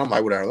like, fucking, I'm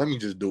like, whatever. Let me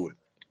just do it.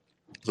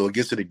 So it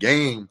gets to the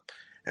game,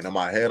 and in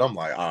my head, I'm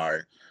like, all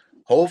right,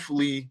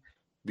 hopefully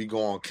we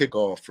go on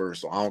kickoff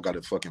first, so I don't got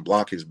to fucking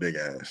block his big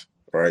ass,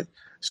 right?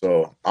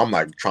 So I'm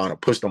like trying to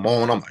push them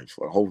on. I'm like,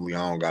 hopefully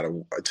I don't got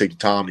to take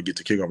time to get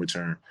to kickoff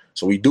return.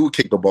 So we do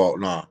kick the ball.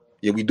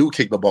 We do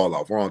kick the ball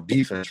off. We're on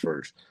defense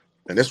first.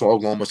 And this one,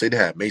 Oklahoma State, they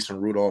had Mason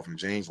Rudolph and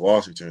James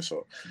Washington.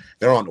 So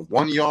they're on the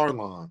 1 yard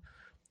line.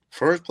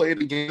 First play of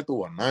the game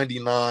through a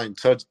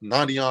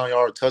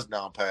 99-yard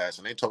touchdown pass,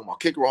 and they talking about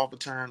kicker off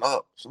return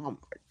up. So I'm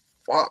like,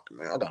 fuck,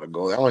 man, I gotta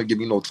go. They don't give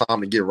me no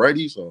time to get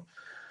ready. So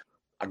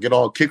I get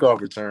on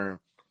kickoff return,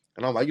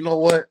 and I'm like, you know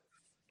what?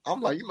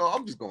 I'm like,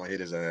 I'm just gonna hit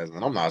his ass,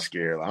 man. I'm not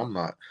scared. I'm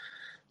like,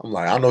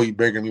 I know he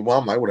bigger than me. Well,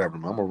 I'm like, whatever,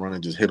 man. I'm gonna run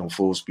and just hit him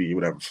full speed,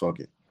 whatever, fuck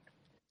it.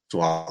 So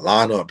I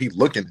line up. He's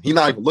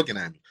not even looking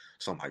at me.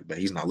 So I'm like, man,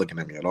 he's not looking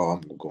at me at all.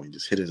 I'm gonna go and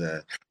just hit his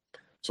ass.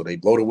 So they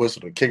blow the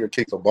whistle. The kicker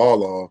kicks the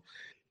ball off.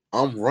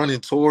 I'm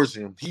running towards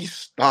him. He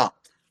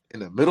stopped in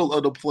the middle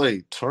of the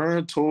play,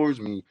 turned towards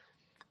me,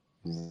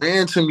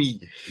 ran to me,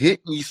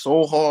 hit me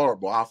so hard,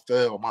 but I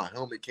fell. My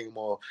helmet came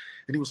off,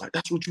 and he was like,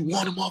 "That's what you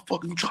wanted,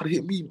 motherfucker. You try to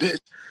hit me,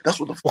 bitch.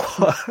 That's what the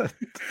fuck."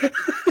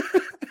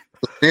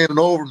 Standing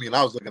over me, and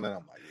I was looking at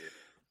him like, "Yeah,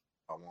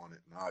 I want it."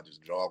 And I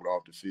just jogged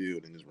off the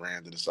field and just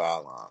ran to the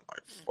sideline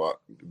like, "Fuck,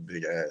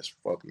 big ass,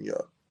 fuck me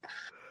up."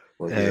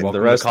 And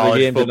the rest of the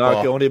game did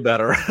not go any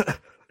better.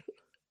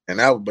 And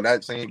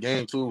that same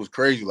game too was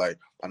crazy. Like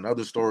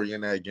another story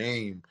in that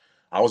game,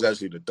 I was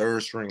actually the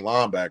third string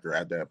linebacker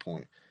at that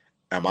point.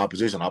 At my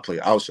position, I played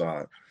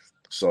outside.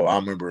 So I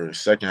remember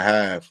second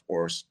half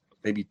or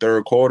maybe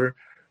third quarter,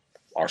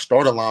 our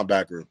starter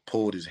linebacker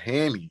pulled his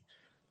hammy.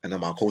 And then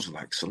my coach was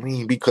like,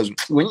 "Saleem, because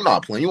when you're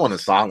not playing, you on the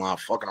sideline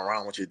fucking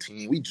around with your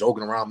team. We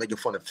joking around, making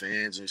fun of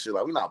fans and shit.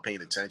 Like, we're not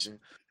paying attention."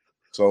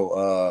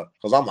 So,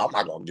 because I'm not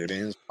going to get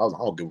in. I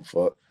don't give a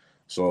fuck.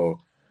 So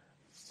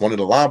one of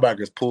the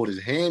linebackers pulled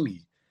his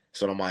hammy.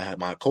 So then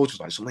my coach was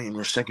like, "Saleem,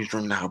 you're second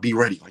string now. Be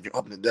ready. Like, you're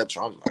up in the depth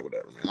chart." I was like,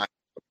 whatever, man.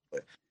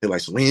 They're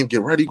like, "Saleem,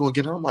 get ready. Going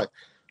to get in." I'm like,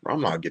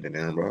 "I'm not getting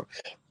in, bro."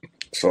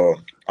 So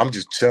I'm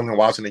just chilling,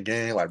 watching the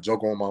game, like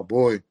joking with my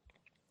boy.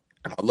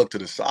 And I look to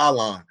the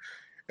sideline.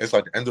 It's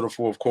like the end of the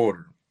fourth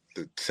quarter.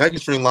 The second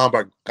string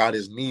linebacker got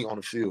his knee on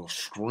the field,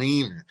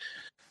 screaming.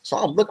 So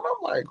I'm looking,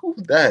 I'm like,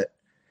 "Who's that?"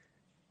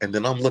 And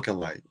then I'm looking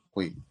like,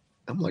 wait,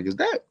 I'm like, is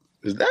that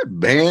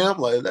Bam?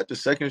 Like, is that the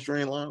second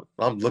string line?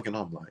 I'm looking,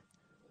 I'm like,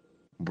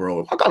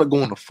 bro, I gotta go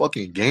in the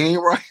fucking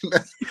game right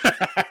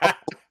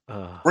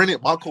now.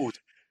 My coach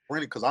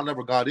rented because I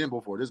never got in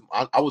before.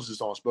 I was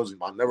just on special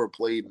team. I never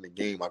played in the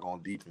game like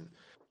on defense.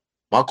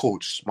 My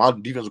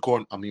defensive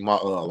coordinator, my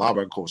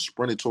linebacker coach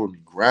sprinted toward me,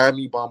 grabbed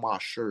me by my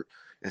shirt,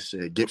 and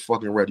said, "Get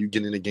fucking ready. You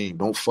get in the game.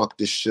 Don't fuck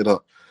this shit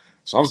up."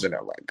 So I'm sitting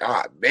there like,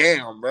 God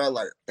damn, bro.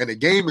 Like, and the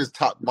game is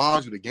tied.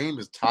 Mind you, the game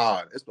is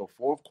tied. It's the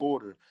fourth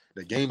quarter.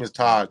 The game is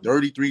tied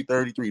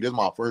 33-33. This is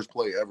my first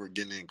play ever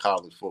getting in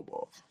college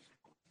football.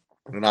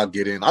 And I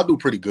get in. I do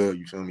pretty good,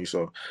 you feel me?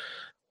 So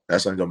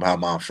that's how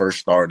my first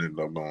start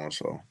ended up going.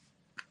 So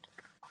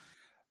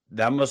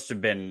that must have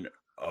been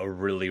a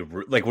really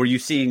like, were you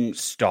seeing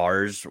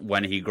stars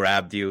when he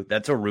grabbed you?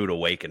 That's a rude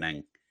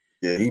awakening.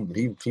 Yeah,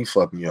 he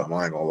fucked me up.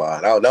 I ain't gonna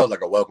lie. That was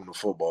like a welcome to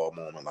football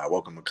moment, like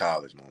welcome to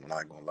college moment.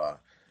 I ain't gonna lie,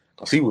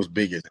 cause he was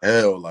big as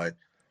hell. Like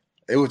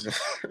it was just,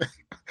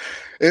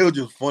 it was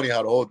just funny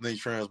how the whole thing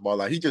transpired.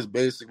 Like he just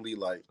basically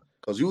like,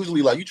 cause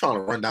usually like you trying to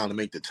run down to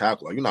make the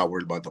tackle. Like you're not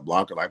worried about the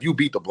blocker. Like if you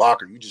beat the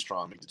blocker, you just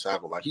trying to make the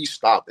tackle. Like he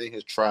stopped in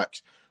his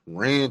tracks,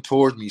 ran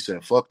towards me,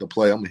 said, "Fuck the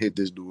play. I'm gonna hit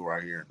this dude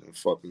right here," and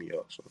fuck me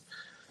up. So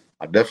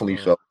I definitely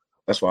felt.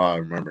 That's why I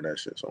remember that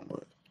shit so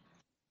much.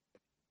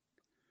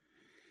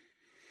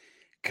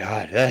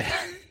 God,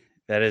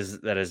 that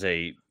is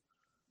a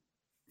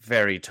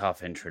very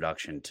tough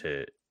introduction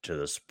to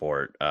the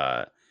sport.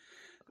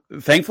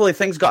 Thankfully,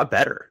 things got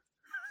better.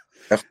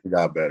 Definitely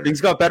got better.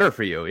 Things got better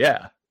for you,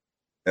 yeah.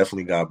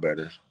 Definitely got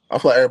better. I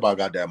feel like everybody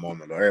got that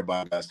moment, though.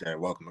 Everybody got that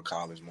welcome to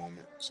college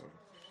moment. So,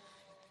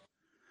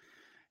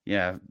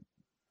 yeah,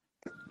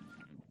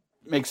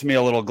 makes me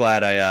a little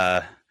glad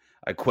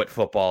I quit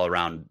football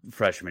around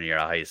freshman year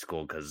of high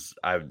school because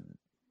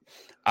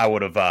I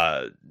would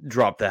have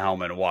dropped the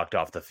helmet and walked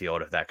off the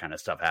field if that kind of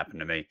stuff happened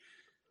to me.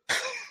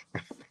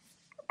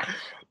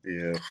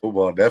 yeah,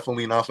 football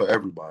definitely not for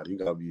everybody. You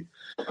gotta be.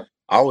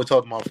 I always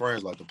talk to my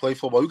friends like to play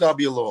football. You gotta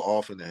be a little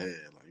off in the head.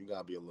 Like you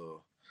gotta be a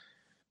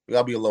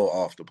little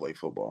off to play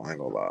football. I ain't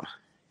gonna lie.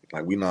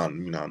 Like we not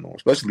knowing,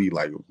 especially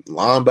like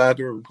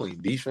linebacker. We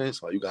playing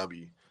defense. Like you gotta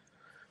be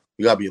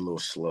a little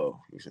slow.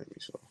 You see me?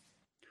 So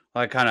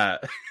I kind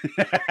of.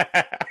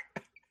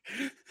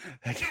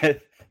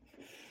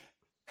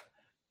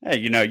 Hey,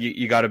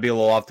 you got to be a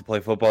little off to play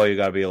football. You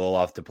got to be a little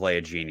off to play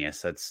a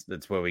genius.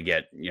 That's where we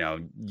get,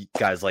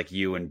 guys like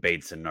you and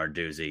Bates and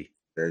Narduzzi.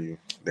 There you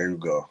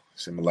go.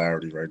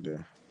 Similarity right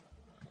there.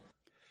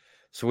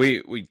 So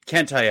we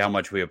can't tell you how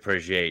much we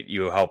appreciate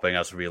you helping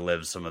us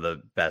relive some of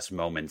the best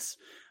moments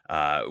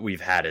we've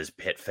had as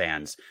Pitt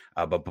fans.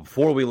 But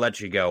before we let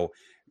you go,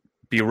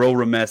 be real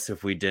remiss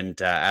if we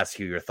didn't ask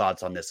you your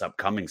thoughts on this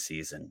upcoming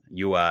season.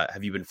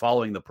 Have you been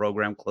following the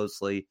program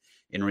closely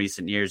in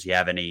recent years? You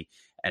have any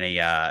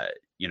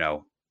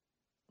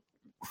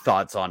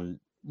thoughts on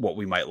what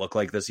we might look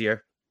like this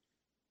year?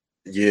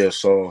 Yeah,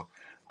 so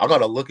I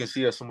gotta look and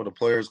see at some of the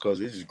players because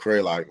it's just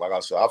crazy. Like I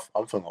said,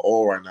 I'm feeling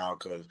old right now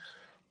because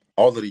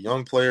all of the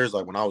young players,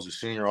 like when I was a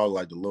senior, all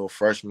like the little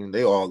freshmen,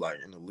 they all like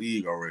in the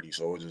league already.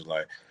 So it's just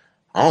like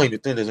I don't even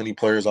think there's any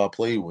players I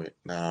played with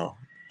now.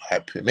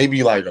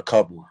 Maybe like a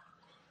couple.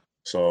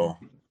 So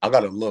I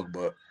gotta look,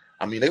 but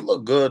I mean they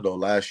look good though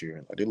last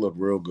year. Like, they look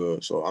real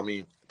good. So I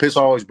mean, Pitt's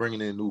always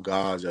bringing in new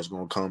guys that's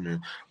gonna come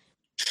and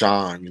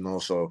shine.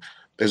 So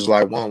there's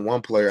like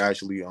one player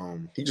actually.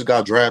 He just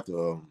got drafted.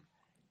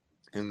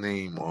 His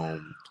name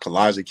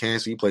Kalijah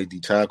Cansey. He played D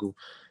tackle.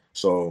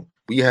 So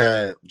we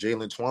had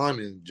Jalen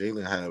Twyman.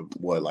 Jalen had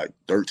like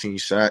 13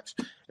 sacks,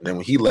 and then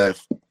when he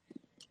left,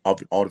 all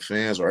the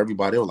fans or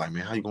everybody were like,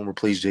 "Man, how you gonna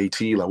replace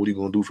JT? Like, what are you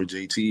gonna do for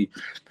JT?"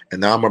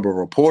 And now I remember a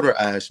reporter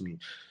asked me.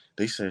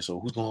 They said, "So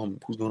who's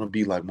gonna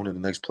be like one of the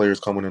next players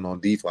coming in on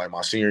defense?" Like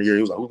my senior year,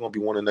 he was like, "Who's gonna be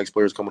one of the next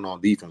players coming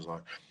on defense?"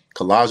 Like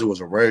Kalijah was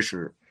a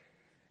redshirt,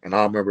 and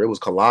I remember it was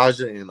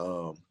Kalijah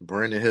and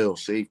Brandon Hill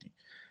safety,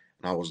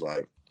 and I was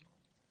like,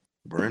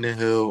 Brandon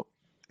Hill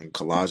and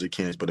Kalijah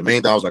Cansey. But the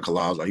main thing I was like,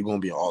 Kalijah, like, he's gonna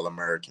be an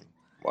All-American.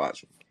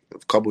 Watch, a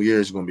couple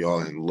years he's gonna be all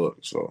in the look.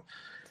 So,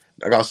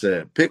 like I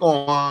said, pick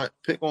on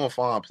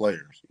fine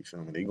players. You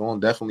feel me? They're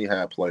gonna definitely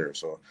have players.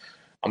 So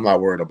I'm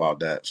not worried about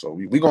that. So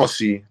we gonna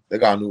see. They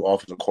got a new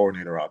offensive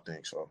coordinator, I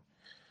think. So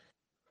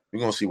we're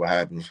gonna see what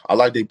happens. I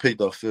like they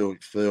picked up Phil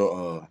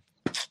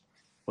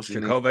what's his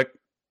Jakovic? name?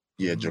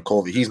 Yeah,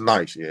 Jacoby. He's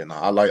nice. Yeah, no,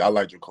 I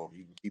like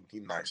Jacoby.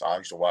 He's nice. I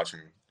used to watch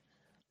him.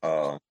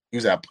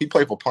 He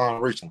played for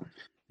Palm Richmond.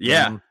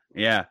 Yeah,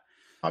 yeah.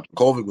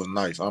 Jacoby was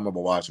nice. I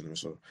remember watching him.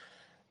 So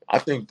I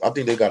think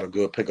they got a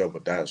good pickup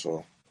with that.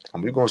 So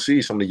we're gonna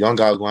see some of the young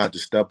guys gonna have to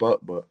step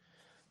up, but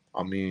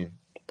I mean,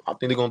 I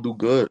think they're gonna do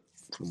good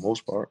for the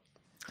most part.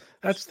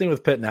 That's the thing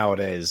with Pitt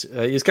nowadays.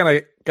 You just kind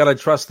of got to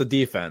trust the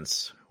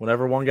defense.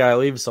 Whenever one guy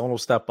leaves, someone will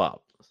step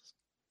up.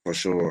 For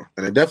sure.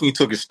 And it definitely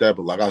took a step.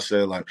 But like I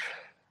said, like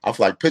I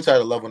feel like Pitt's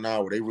at a level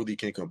now where they really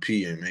can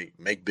compete and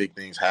make big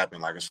things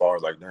happen, like as far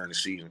as like during the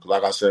season. Because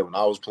like I said, when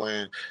I was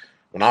playing,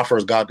 when I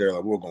first got there,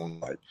 like we were going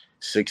like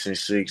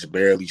 6-6,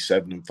 barely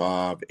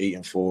 7-5,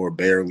 8-4,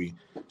 barely.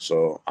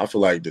 So I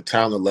feel like the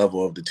talent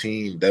level of the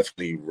team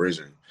definitely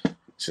risen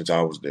since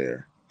I was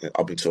there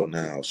up until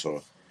now.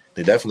 So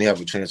they definitely have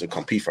a chance to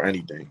compete for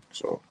anything.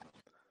 So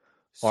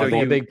I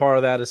think a big part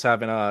of that is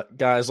having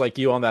guys like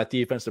you on that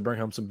defense to bring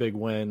home some big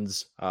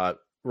wins,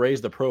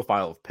 raise the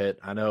profile of Pitt.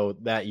 I know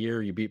that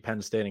year you beat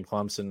Penn State and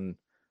Clemson.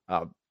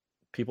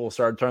 People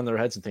started turning their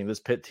heads and thinking this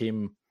Pitt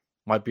team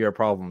might be our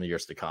problem in the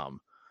years to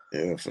come.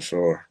 Yeah, for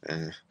sure.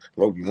 And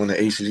look, we won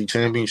the ACC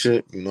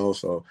championship,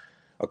 so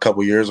a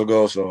couple years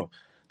ago. So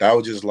that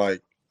was just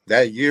like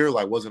that year,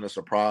 like wasn't a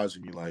surprise to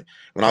me. Like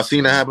when I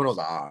seen that happen, I was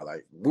like,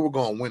 like we were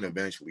gonna win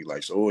eventually.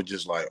 Like so, it was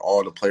just like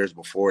all the players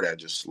before that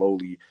just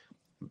slowly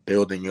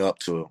building up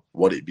to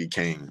what it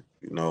became,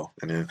 and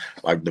then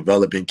like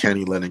developing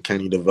Kenny, letting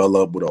Kenny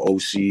develop with an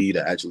OC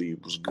that actually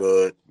was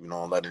good,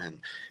 letting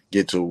him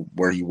get to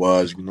where he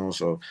was,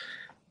 So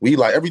we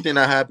like everything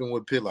that happened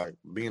with Pitt, like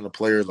being the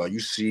players, like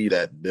you see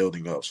that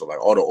building up. So like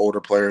all the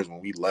older players,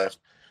 when we left,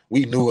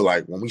 we knew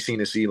like when we seen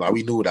the season, like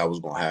we knew that was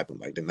gonna happen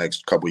like the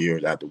next couple of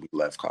years after we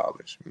left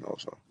college,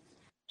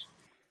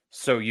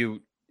 So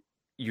you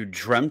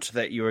dreamt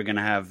that you were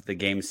gonna have the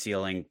game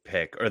sealing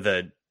pick or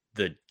the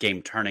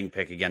game turning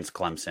pick against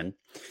Clemson.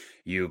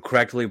 You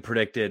correctly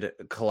predicted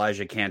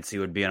Kalijah Cansey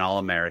would be an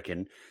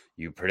All-American.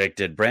 You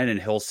predicted Brandon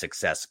Hill's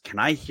success. Can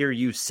I hear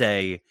you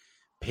say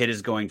Pitt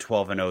is going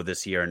 12-0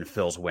 this year and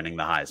Phil's winning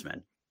the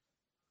Heisman?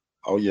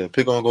 Oh yeah,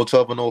 Pitt gonna go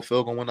tough and no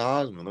Phil gonna win the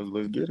Heisman.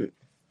 Let's get it.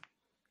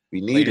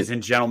 We need Ladies it.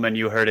 and gentlemen,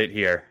 you heard it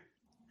here.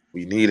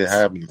 We need it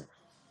happening.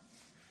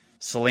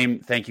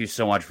 Saleem, thank you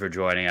so much for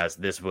joining us.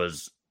 This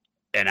was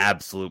an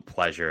absolute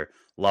pleasure.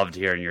 Loved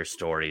hearing your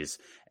stories.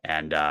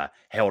 And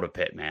hail to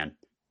Pitt, man.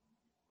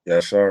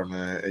 Yes, sir,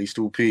 man.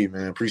 H2P,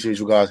 man. Appreciate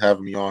you guys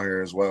having me on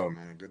here as well,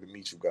 man. Good to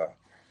meet you guys.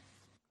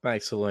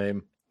 Thanks,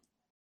 Saleem.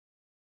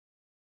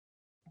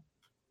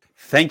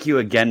 Thank you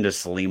again to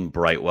Saleem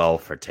Brightwell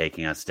for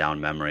taking us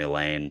down memory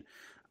lane.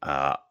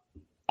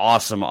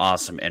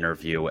 Awesome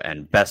interview,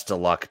 and best of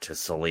luck to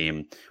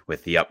Saleem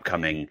with the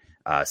upcoming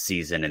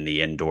season in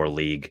the indoor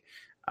league.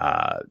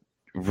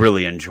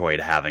 Really enjoyed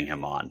having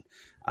him on.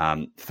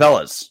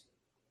 Fellas,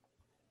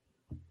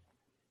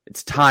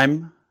 it's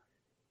time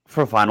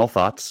for Final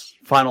Thoughts.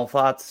 Final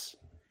Thoughts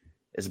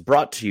is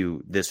brought to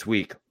you this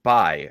week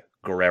by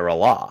Guerrero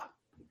Law.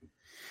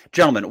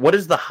 Gentlemen, what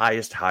is the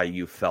highest high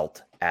you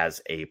felt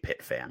as a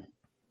Pitt fan?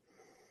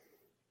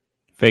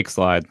 Fake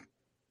slide.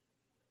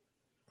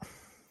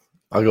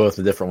 I'll go with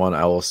a different one.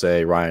 I will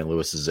say Ryan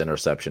Lewis's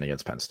interception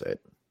against Penn State.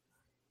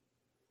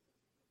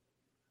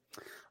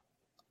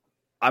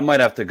 I might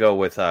have to go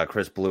with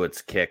Chris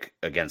Blewett's kick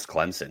against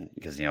Clemson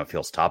because, it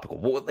feels topical.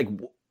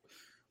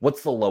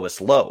 What's the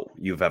lowest low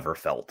you've ever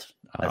felt?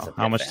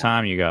 How much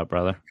time you got,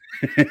 brother?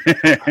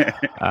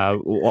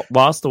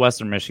 Lost to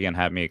Western Michigan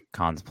had me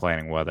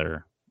contemplating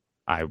whether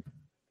I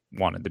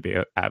wanted to be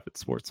an avid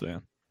sports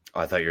fan.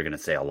 Oh, I thought you were going to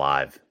say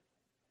alive.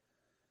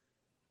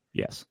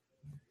 Yes.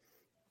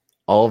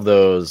 All of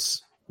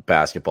those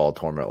basketball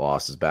tournament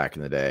losses back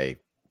in the day,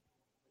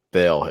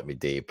 they all hit me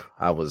deep.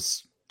 I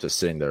was just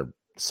sitting there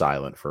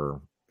silent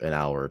for an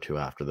hour or two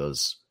after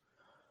those.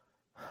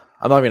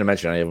 I'm not even going to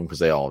mention any of them because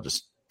they all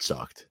just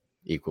sucked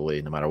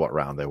equally, no matter what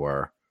round they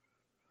were.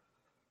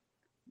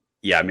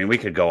 Yeah, I mean, we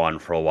could go on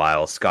for a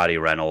while. Scotty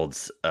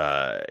Reynolds,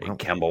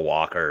 Kemba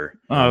Walker.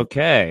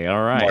 Okay,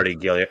 all right. Marty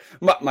Gilliard.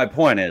 My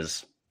point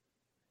is,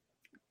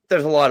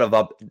 there's a lot of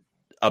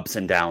ups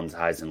and downs,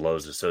 highs and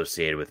lows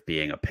associated with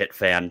being a Pitt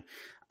fan.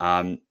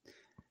 And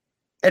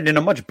in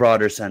a much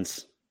broader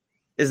sense,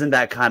 isn't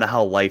that kind of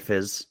how life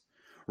is?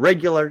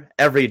 Regular,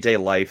 everyday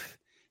life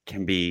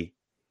can be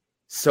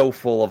so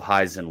full of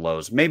highs and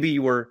lows. Maybe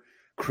you were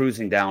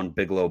cruising down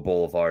Bigelow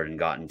Boulevard and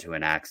got into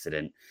an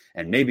accident,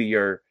 and maybe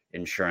your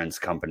insurance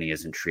company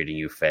isn't treating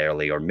you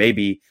fairly, or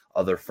maybe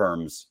other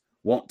firms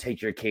won't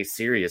take your case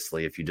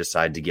seriously if you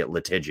decide to get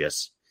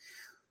litigious.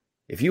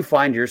 If you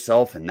find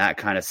yourself in that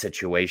kind of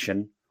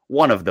situation,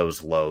 one of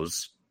those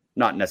lows,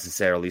 not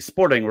necessarily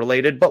sporting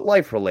related, but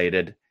life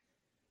related,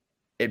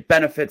 it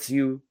benefits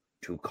you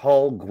to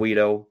call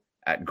Guido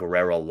at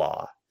Guerrero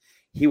Law.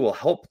 He will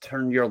help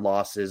turn your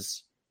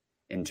losses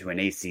into an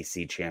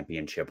ACC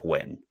championship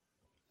win.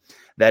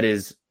 That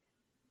is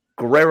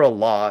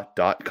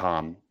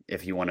GuerreroLaw.com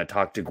if you want to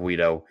talk to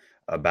Guido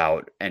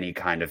about any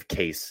kind of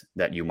case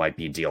that you might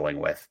be dealing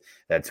with.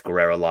 That's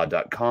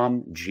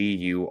GuerreroLaw.com,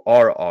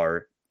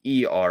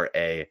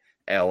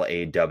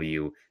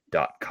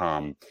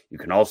 GuerreroLaw.com. You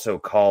can also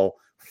call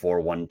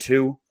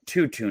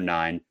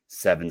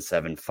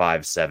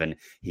 412-229-7757.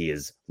 He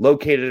is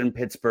located in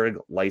Pittsburgh,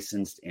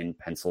 licensed in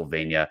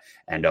Pennsylvania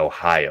and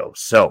Ohio.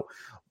 So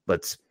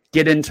let's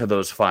get into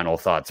those final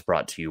thoughts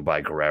brought to you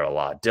by Guerrero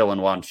Law.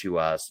 Dylan, why don't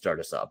you start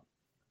us up?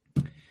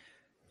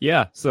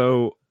 Yeah,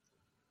 so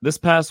this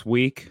past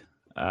week,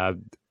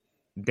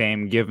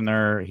 Dame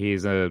Givner,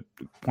 he's a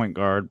point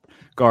guard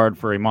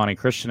for Imani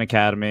Christian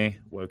Academy,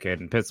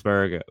 located in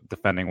Pittsburgh,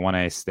 defending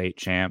 1A state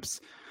champs,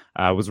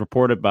 was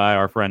reported by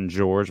our friend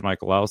George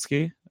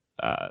Michalowski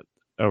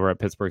over at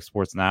Pittsburgh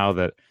Sports Now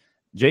that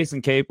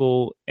Jason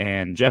Capel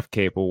and Jeff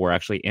Capel were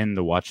actually in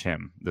to watch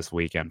him this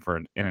weekend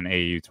in an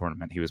AAU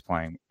tournament he was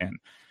playing in.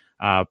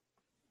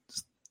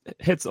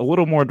 Hits a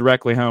little more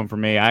directly home for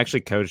me. I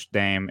actually coached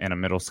Dame in a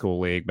middle school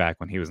league back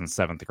when he was in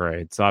 7th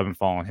grade, so I've been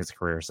following his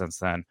career since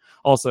then.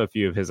 Also, a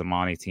few of his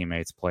Imani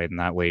teammates played in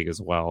that league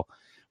as well.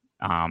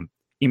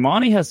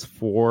 Imani has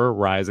 4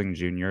 rising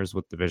juniors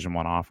with Division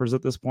I offers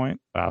at this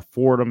point.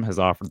 Fordham has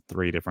offered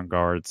 3 different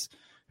guards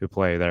who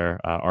play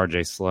there.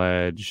 RJ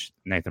Sledge,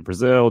 Nathan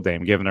Brazil,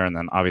 Dame Givner, and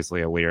then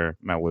obviously Alir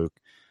Malouk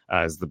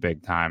is the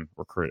big-time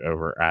recruit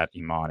over at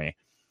Imani.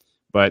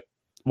 But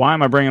why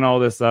am I bringing all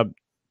this up?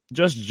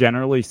 Just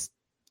generally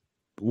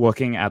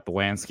looking at the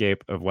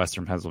landscape of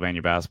Western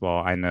Pennsylvania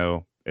basketball, I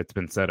know it's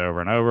been said over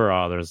and over,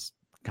 there's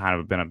kind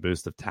of been a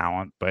boost of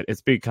talent, but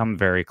it's become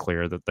very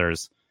clear that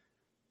there's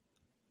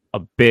a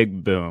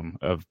big boom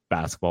of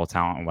basketball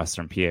talent in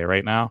Western PA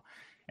right now.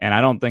 And I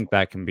don't think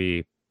that can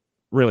be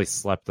really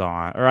slept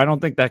on, or I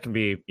don't think that can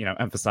be,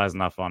 emphasized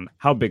enough on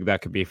how big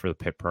that could be for the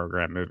Pitt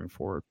program moving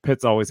forward.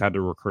 Pitt's always had to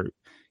recruit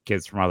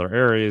kids from other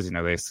areas.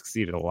 They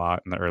succeeded a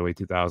lot in the early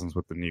 2000s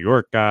with the New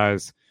York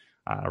guys.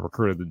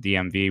 Recruited the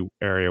DMV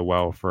area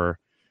well for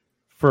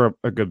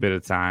a good bit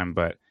of time.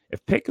 But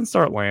if Pitt can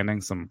start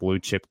landing some blue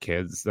chip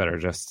kids that are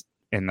just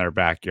in their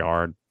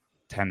backyard,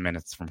 10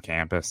 minutes from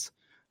campus,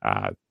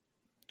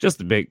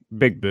 just a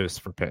big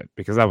boost for Pitt,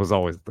 because that was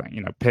always the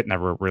thing. Pitt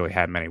never really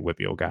had many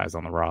WPIAL guys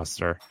on the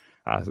roster.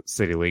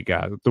 City League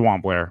guy,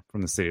 DeJuan Blair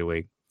from the City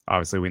League.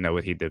 Obviously, we know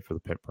what he did for the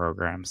Pitt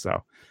program.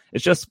 So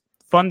it's just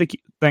fun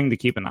thing to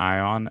keep an eye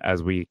on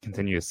as we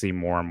continue to see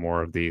more and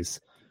more of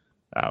these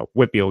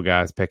Whitfield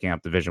guys picking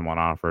up Division I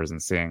offers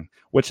and seeing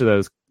which of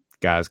those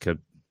guys could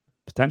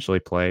potentially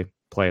play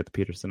at the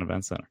Peterson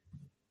Event Center.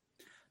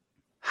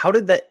 How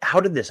did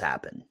this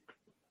happen?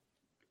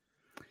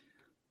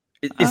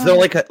 Is there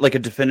like a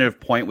definitive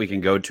point we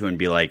can go to and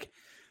be like,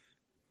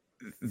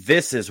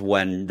 this is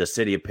when the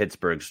city of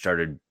Pittsburgh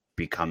started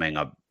becoming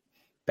a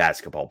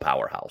basketball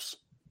powerhouse?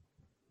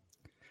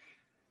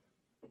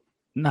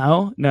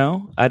 No,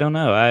 I don't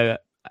know.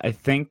 I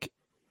think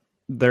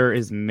there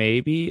is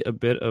maybe a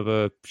bit of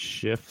a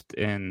shift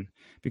in,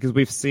 because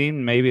we've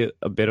seen maybe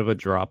a bit of a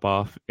drop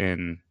off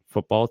in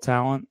football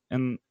talent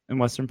in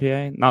Western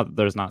PA. Not that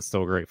there's not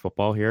still great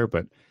football here,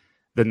 but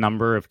the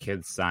number of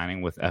kids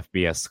signing with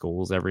FBS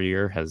schools every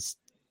year has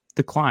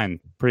declined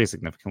pretty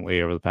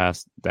significantly over the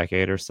past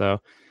decade or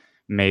so.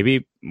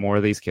 Maybe more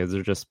of these kids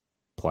are just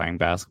playing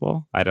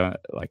basketball. I don't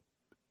like,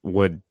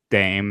 would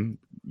Dame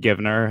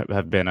Givner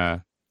have been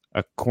a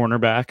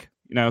cornerback,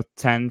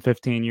 10,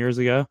 15 years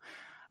ago?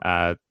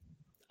 I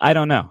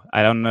don't know.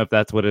 I don't know if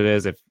that's what it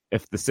is.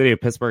 If the city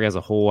of Pittsburgh as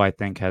a whole, I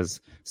think, has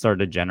started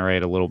to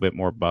generate a little bit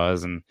more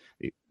buzz, and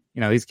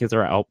these kids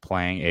are out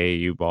playing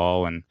AAU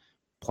ball and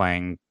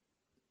playing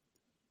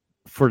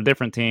for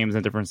different teams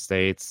in different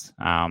states.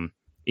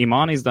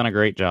 Imani's done a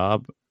great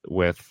job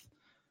with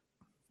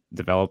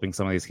developing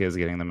some of these kids,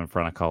 getting them in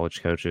front of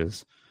college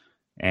coaches.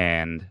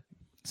 And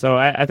so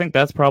I think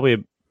that's probably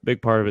a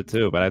big part of it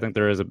too. But I think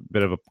there is a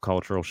bit of a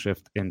cultural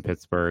shift in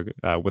Pittsburgh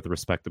with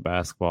respect to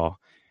basketball.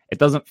 It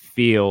doesn't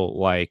feel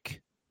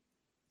like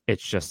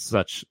it's just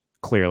such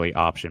clearly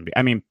option B.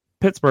 I mean,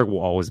 Pittsburgh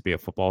will always be a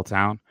football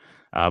town,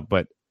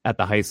 but at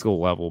the high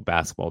school level,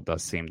 basketball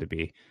does seem to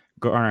be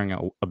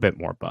garnering a bit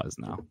more buzz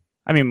now.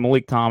 I mean,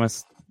 Malik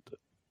Thomas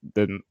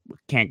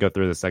can't go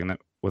through the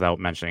segment without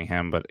mentioning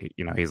him, but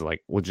he's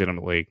like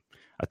legitimately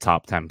a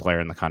top 10 player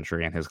in the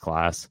country in his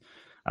class,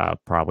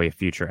 probably a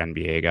future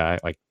NBA guy.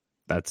 Like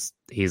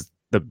he's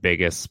the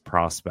biggest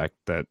prospect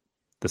that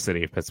the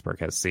city of Pittsburgh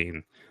has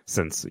seen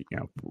since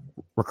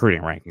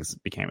recruiting rankings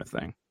became a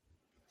thing.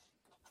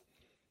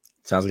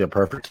 Sounds like a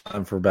perfect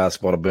time for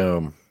basketball to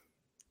boom.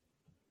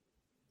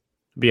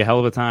 Be a hell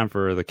of a time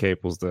for the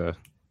Capels to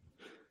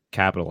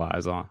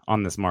capitalize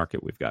on this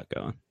market we've got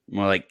going.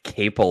 More like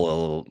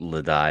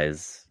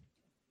capitalize.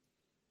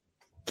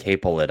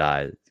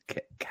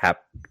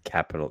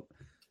 Capital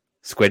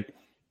Squid.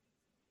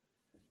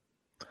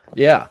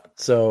 Yeah.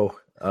 So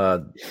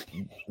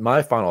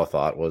my final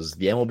thought was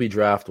the MLB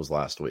draft was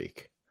last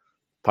week.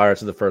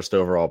 Pirates are the first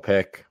overall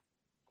pick.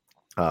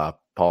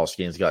 Paul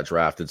Skeens got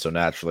drafted, so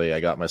naturally I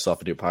got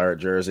myself a new Pirate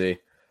jersey.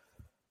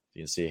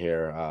 You can see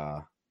here.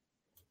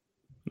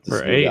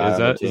 For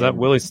 8, is that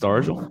Willie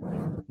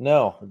Stargell?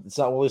 No, it's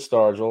not Willie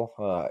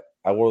Stargell.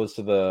 I wore this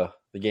to the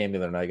game the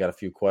other night. I got a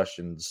few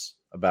questions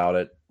about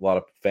it. A lot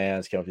of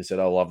fans came up and said,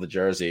 "Oh, love the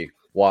jersey.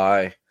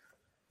 Why?"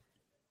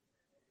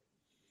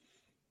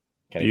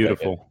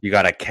 Beautiful. You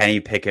got a Kenny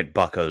Pickett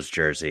Buccos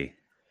jersey.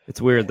 It's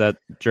weird that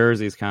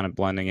jersey's kind of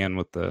blending in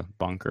with the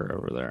bunker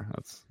over there.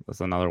 That's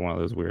another one of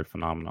those weird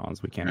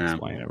phenomenons we can't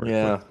explain.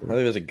 Yeah, I think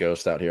there's a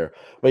ghost out here.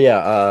 But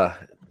yeah,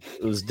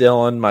 it was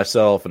Dylan,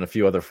 myself, and a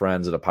few other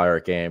friends at a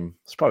Pirate game.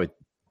 It's probably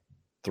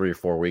 3 or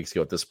 4 weeks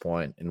ago at this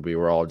point, and we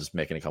were all just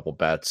making a couple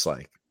bets.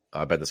 Like,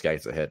 I bet this guy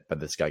gets a hit, bet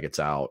this guy gets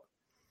out.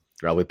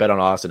 We bet on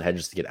Austin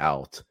Hedges to get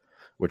out,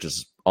 which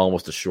is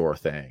almost a sure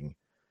thing.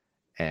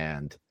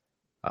 And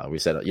we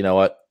said, you know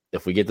what?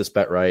 If we get this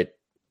bet right,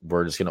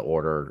 we're just going to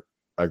order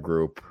a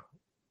group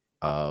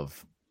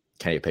of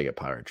Kenny Pickett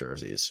Pirate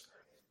jerseys.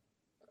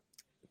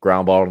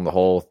 Ground ball in the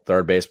hole,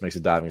 third base makes a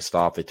diving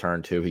stop. They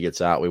turn 2, he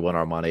gets out. We win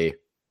our money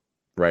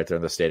right there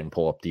in the stadium.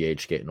 Pull up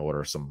DH gate and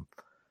order some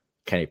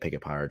Kenny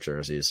Pickett Pirate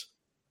jerseys.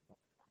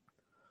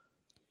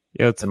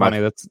 Yeah, it's funny.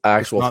 That's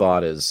actual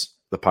thought is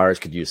the Pirates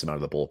could use him out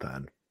of the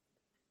bullpen.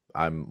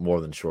 I'm more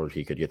than sure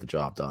he could get the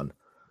job done.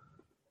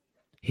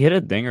 He hit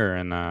a dinger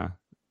in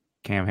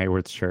Cam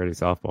Hayward's charity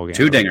softball game.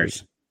 2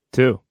 dingers.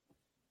 2.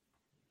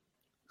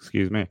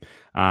 Excuse me.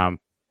 I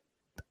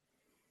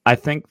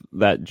think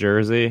that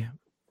jersey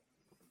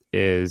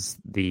is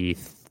the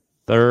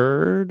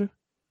 3rd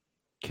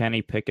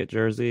Kenny Pickett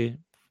jersey.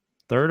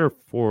 3rd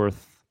or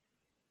 4th.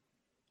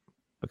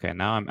 Okay,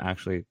 now I'm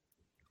actually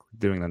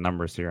doing the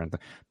numbers here.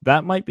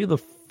 That might be the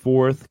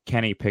 4th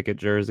Kenny Pickett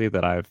jersey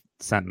that I've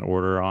sent an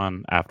order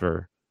on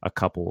after a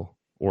couple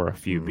or a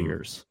few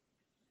beers.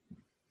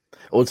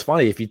 Well, it's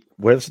funny. If you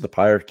wear this to the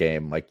Pirate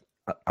game, like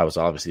I was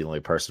obviously the only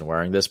person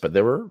wearing this, but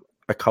there were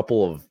a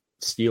couple of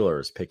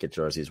Steelers Pickett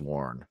jerseys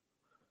worn.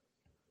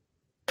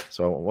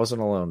 So I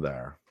wasn't alone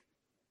there.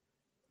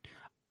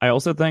 I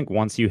also think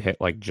once you hit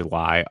like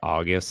July,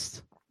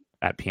 August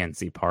at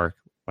PNC Park,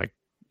 like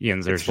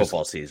there's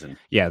football season.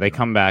 Yeah, they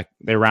come back,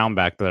 they round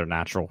back to their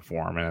natural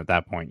form, and at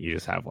that point you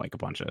just have like a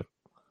bunch of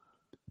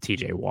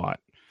TJ Watt,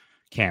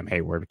 Cam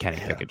Hayward, Kenny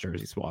Pickett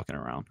jerseys walking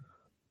around.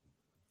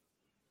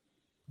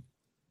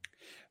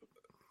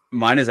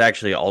 Mine is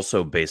actually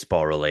also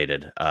baseball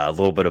related. A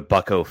little bit of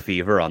Bucko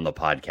fever on the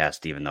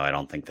podcast, even though I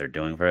don't think they're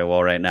doing very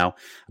well right now.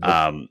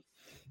 Nope.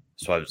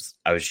 So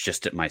I was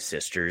just at my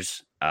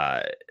sister's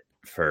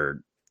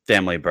for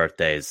family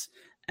birthdays,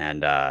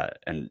 and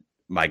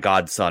my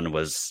godson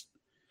was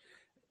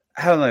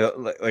having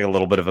like a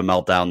little bit of a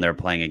meltdown there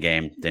playing a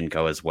game. Didn't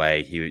go his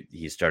way.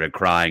 He started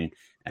crying,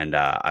 and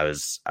I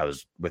was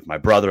with my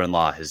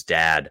brother-in-law, his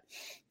dad,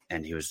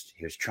 and he was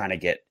trying to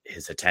get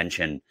his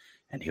attention,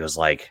 and he was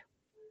like,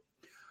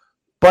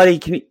 "Buddy,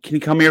 can you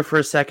come here for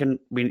a second?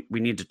 We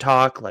need to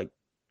talk. Like,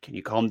 can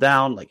you calm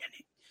down?" Like, and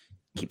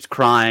he keeps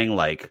crying,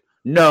 like,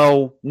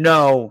 no,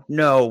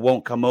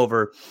 won't come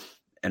over.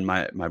 And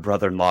my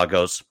brother-in-law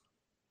goes,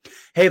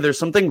 "Hey, there's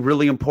something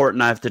really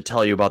important I have to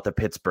tell you about the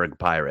Pittsburgh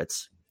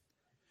Pirates."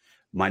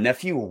 My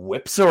nephew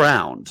whips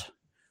around,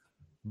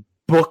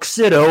 books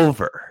it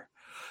over.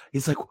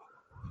 He's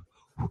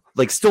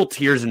like still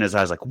tears in his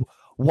eyes, like,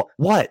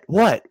 what?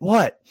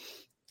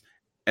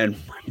 And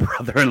my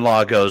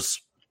brother-in-law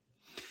goes,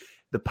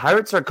 "The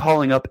Pirates are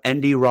calling up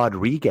Endy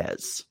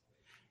Rodriguez."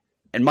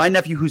 And my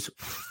nephew, who's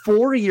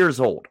 4 years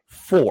old,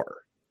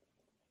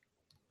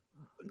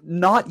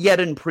 not yet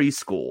in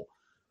preschool,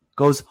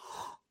 goes,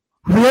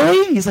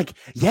 "Really?" He's like,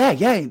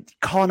 yeah,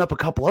 calling up a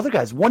couple other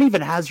guys. One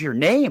even has your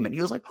name. And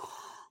he was like,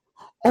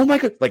 "Oh my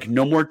God." Like,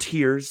 no more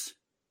tears.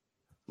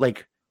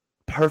 Like,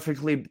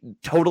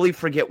 totally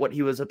forget what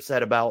he was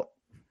upset about.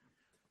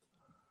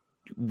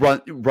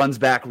 Runs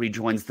back,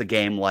 rejoins the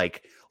game,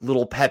 like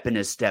little pep in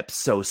his step,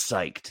 so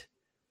psyched.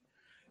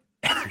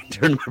 And I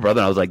turned to my brother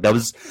and I was like, that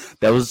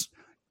was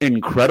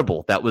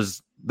incredible. That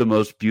was the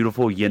most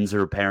beautiful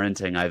Yinzer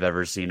parenting I've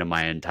ever seen in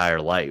my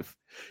entire life.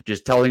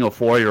 Just telling a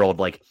 4-year-old,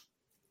 like,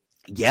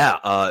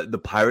 yeah, the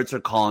Pirates are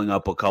calling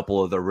up a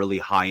couple of the really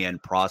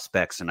high-end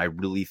prospects, and I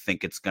really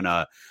think it's going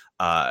to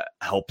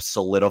help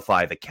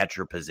solidify the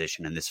catcher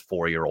position. And this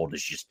 4-year-old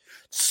is just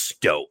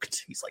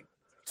stoked. He's like,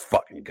 "Let's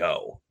fucking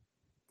go."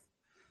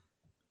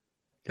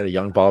 Got a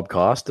young Bob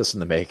Costas in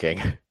the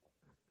making.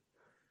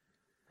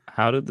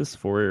 How did this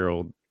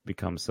 4-year-old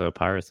become so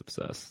Pirates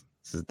obsessed?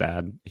 Is his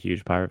dad a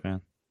huge Pirate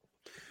fan?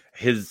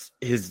 His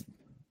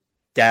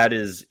dad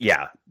is,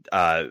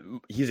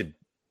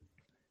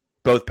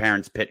 both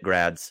parents Pitt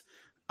grads.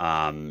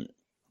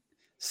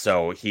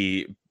 So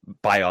he,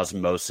 by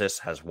osmosis,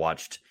 has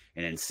watched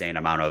an insane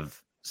amount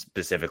of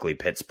specifically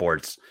Pitt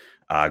sports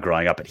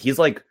growing up. And he's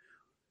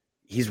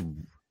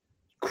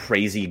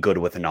crazy good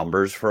with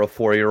numbers for a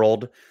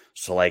 4-year-old.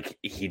 So like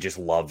he just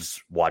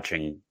loves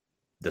watching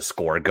the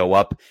score go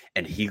up,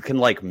 and he can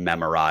like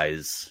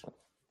memorize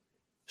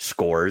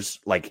scores.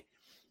 Like,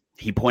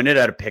 he pointed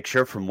at a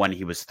picture from when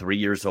he was 3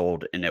 years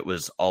old, and it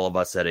was all of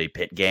us at a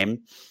Pitt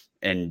game.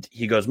 And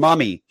he goes,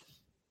 "Mommy,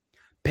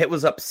 Pitt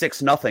was up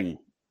 6-0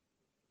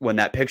 when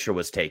that picture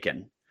was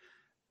taken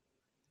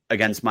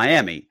against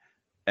Miami."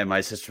 And my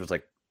sister was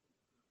like,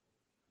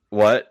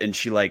 "What?" And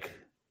she like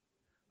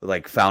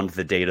found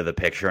the date of the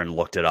picture and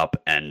looked it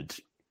up, and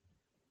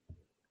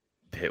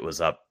Pitt was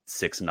up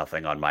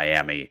 6-0 on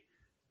Miami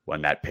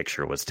when that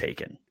picture was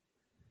taken.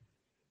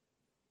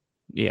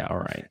 Yeah, all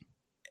right.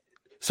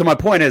 So my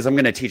point is, I'm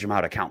going to teach him how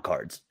to count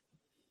cards.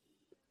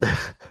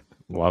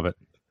 Love it.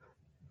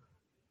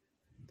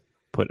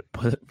 Put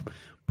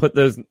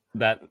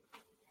that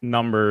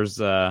numbers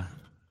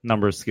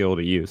skill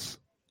to use.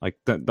 Like,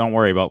 don't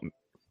worry about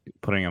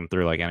putting them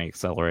through like any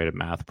accelerated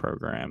math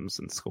programs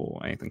in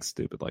school, anything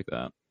stupid like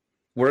that.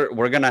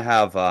 We're gonna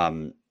have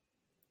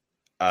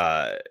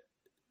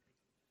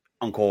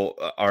Uncle,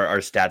 our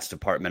stats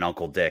department,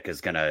 Uncle Dick is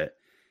gonna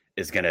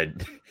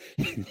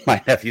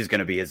my nephew's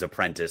gonna be his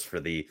apprentice for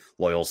the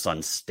Loyal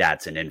Sons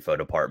stats and info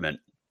department.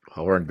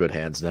 Oh, we're in good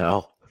hands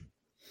now.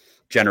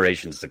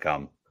 Generations to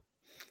come.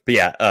 But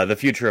yeah, the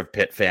future of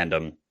Pitt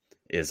fandom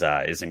is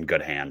in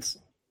good hands.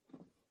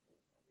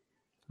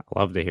 I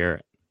love to hear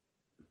it.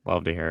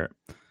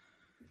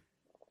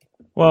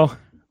 Well,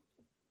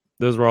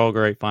 those were all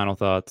great final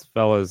thoughts,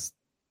 fellas.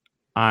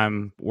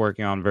 I'm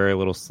working on very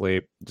little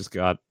sleep. Just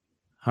got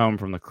home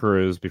from the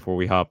cruise before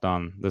we hopped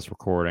on this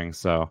recording.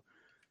 So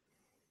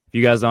if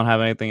you guys don't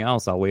have anything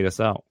else, I'll lead us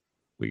out.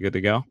 We good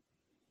to go?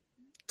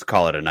 Let's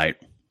call it a night.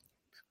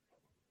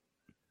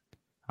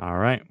 All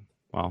right.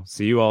 Well,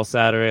 see you all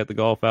Saturday at the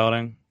golf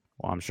outing.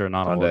 Well, I'm sure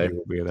not all of you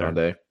will be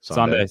there.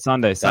 Sunday.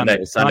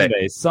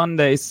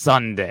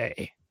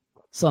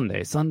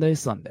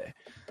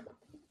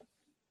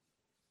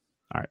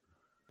 All right.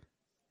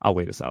 I'll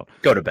lead us out.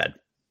 Go to bed.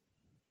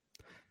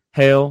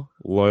 Hail,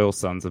 Loyal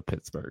Sons of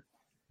Pittsburgh.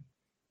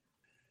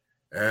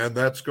 And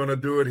that's going to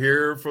do it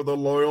here for the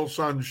Loyal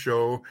Sons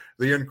Show.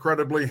 The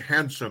incredibly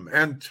handsome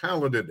and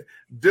talented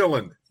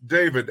Dylan,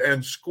 David,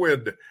 and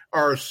Squid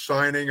are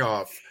signing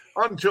off.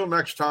 Until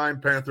next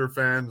time, Panther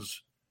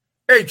fans,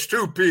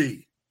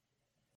 H2P.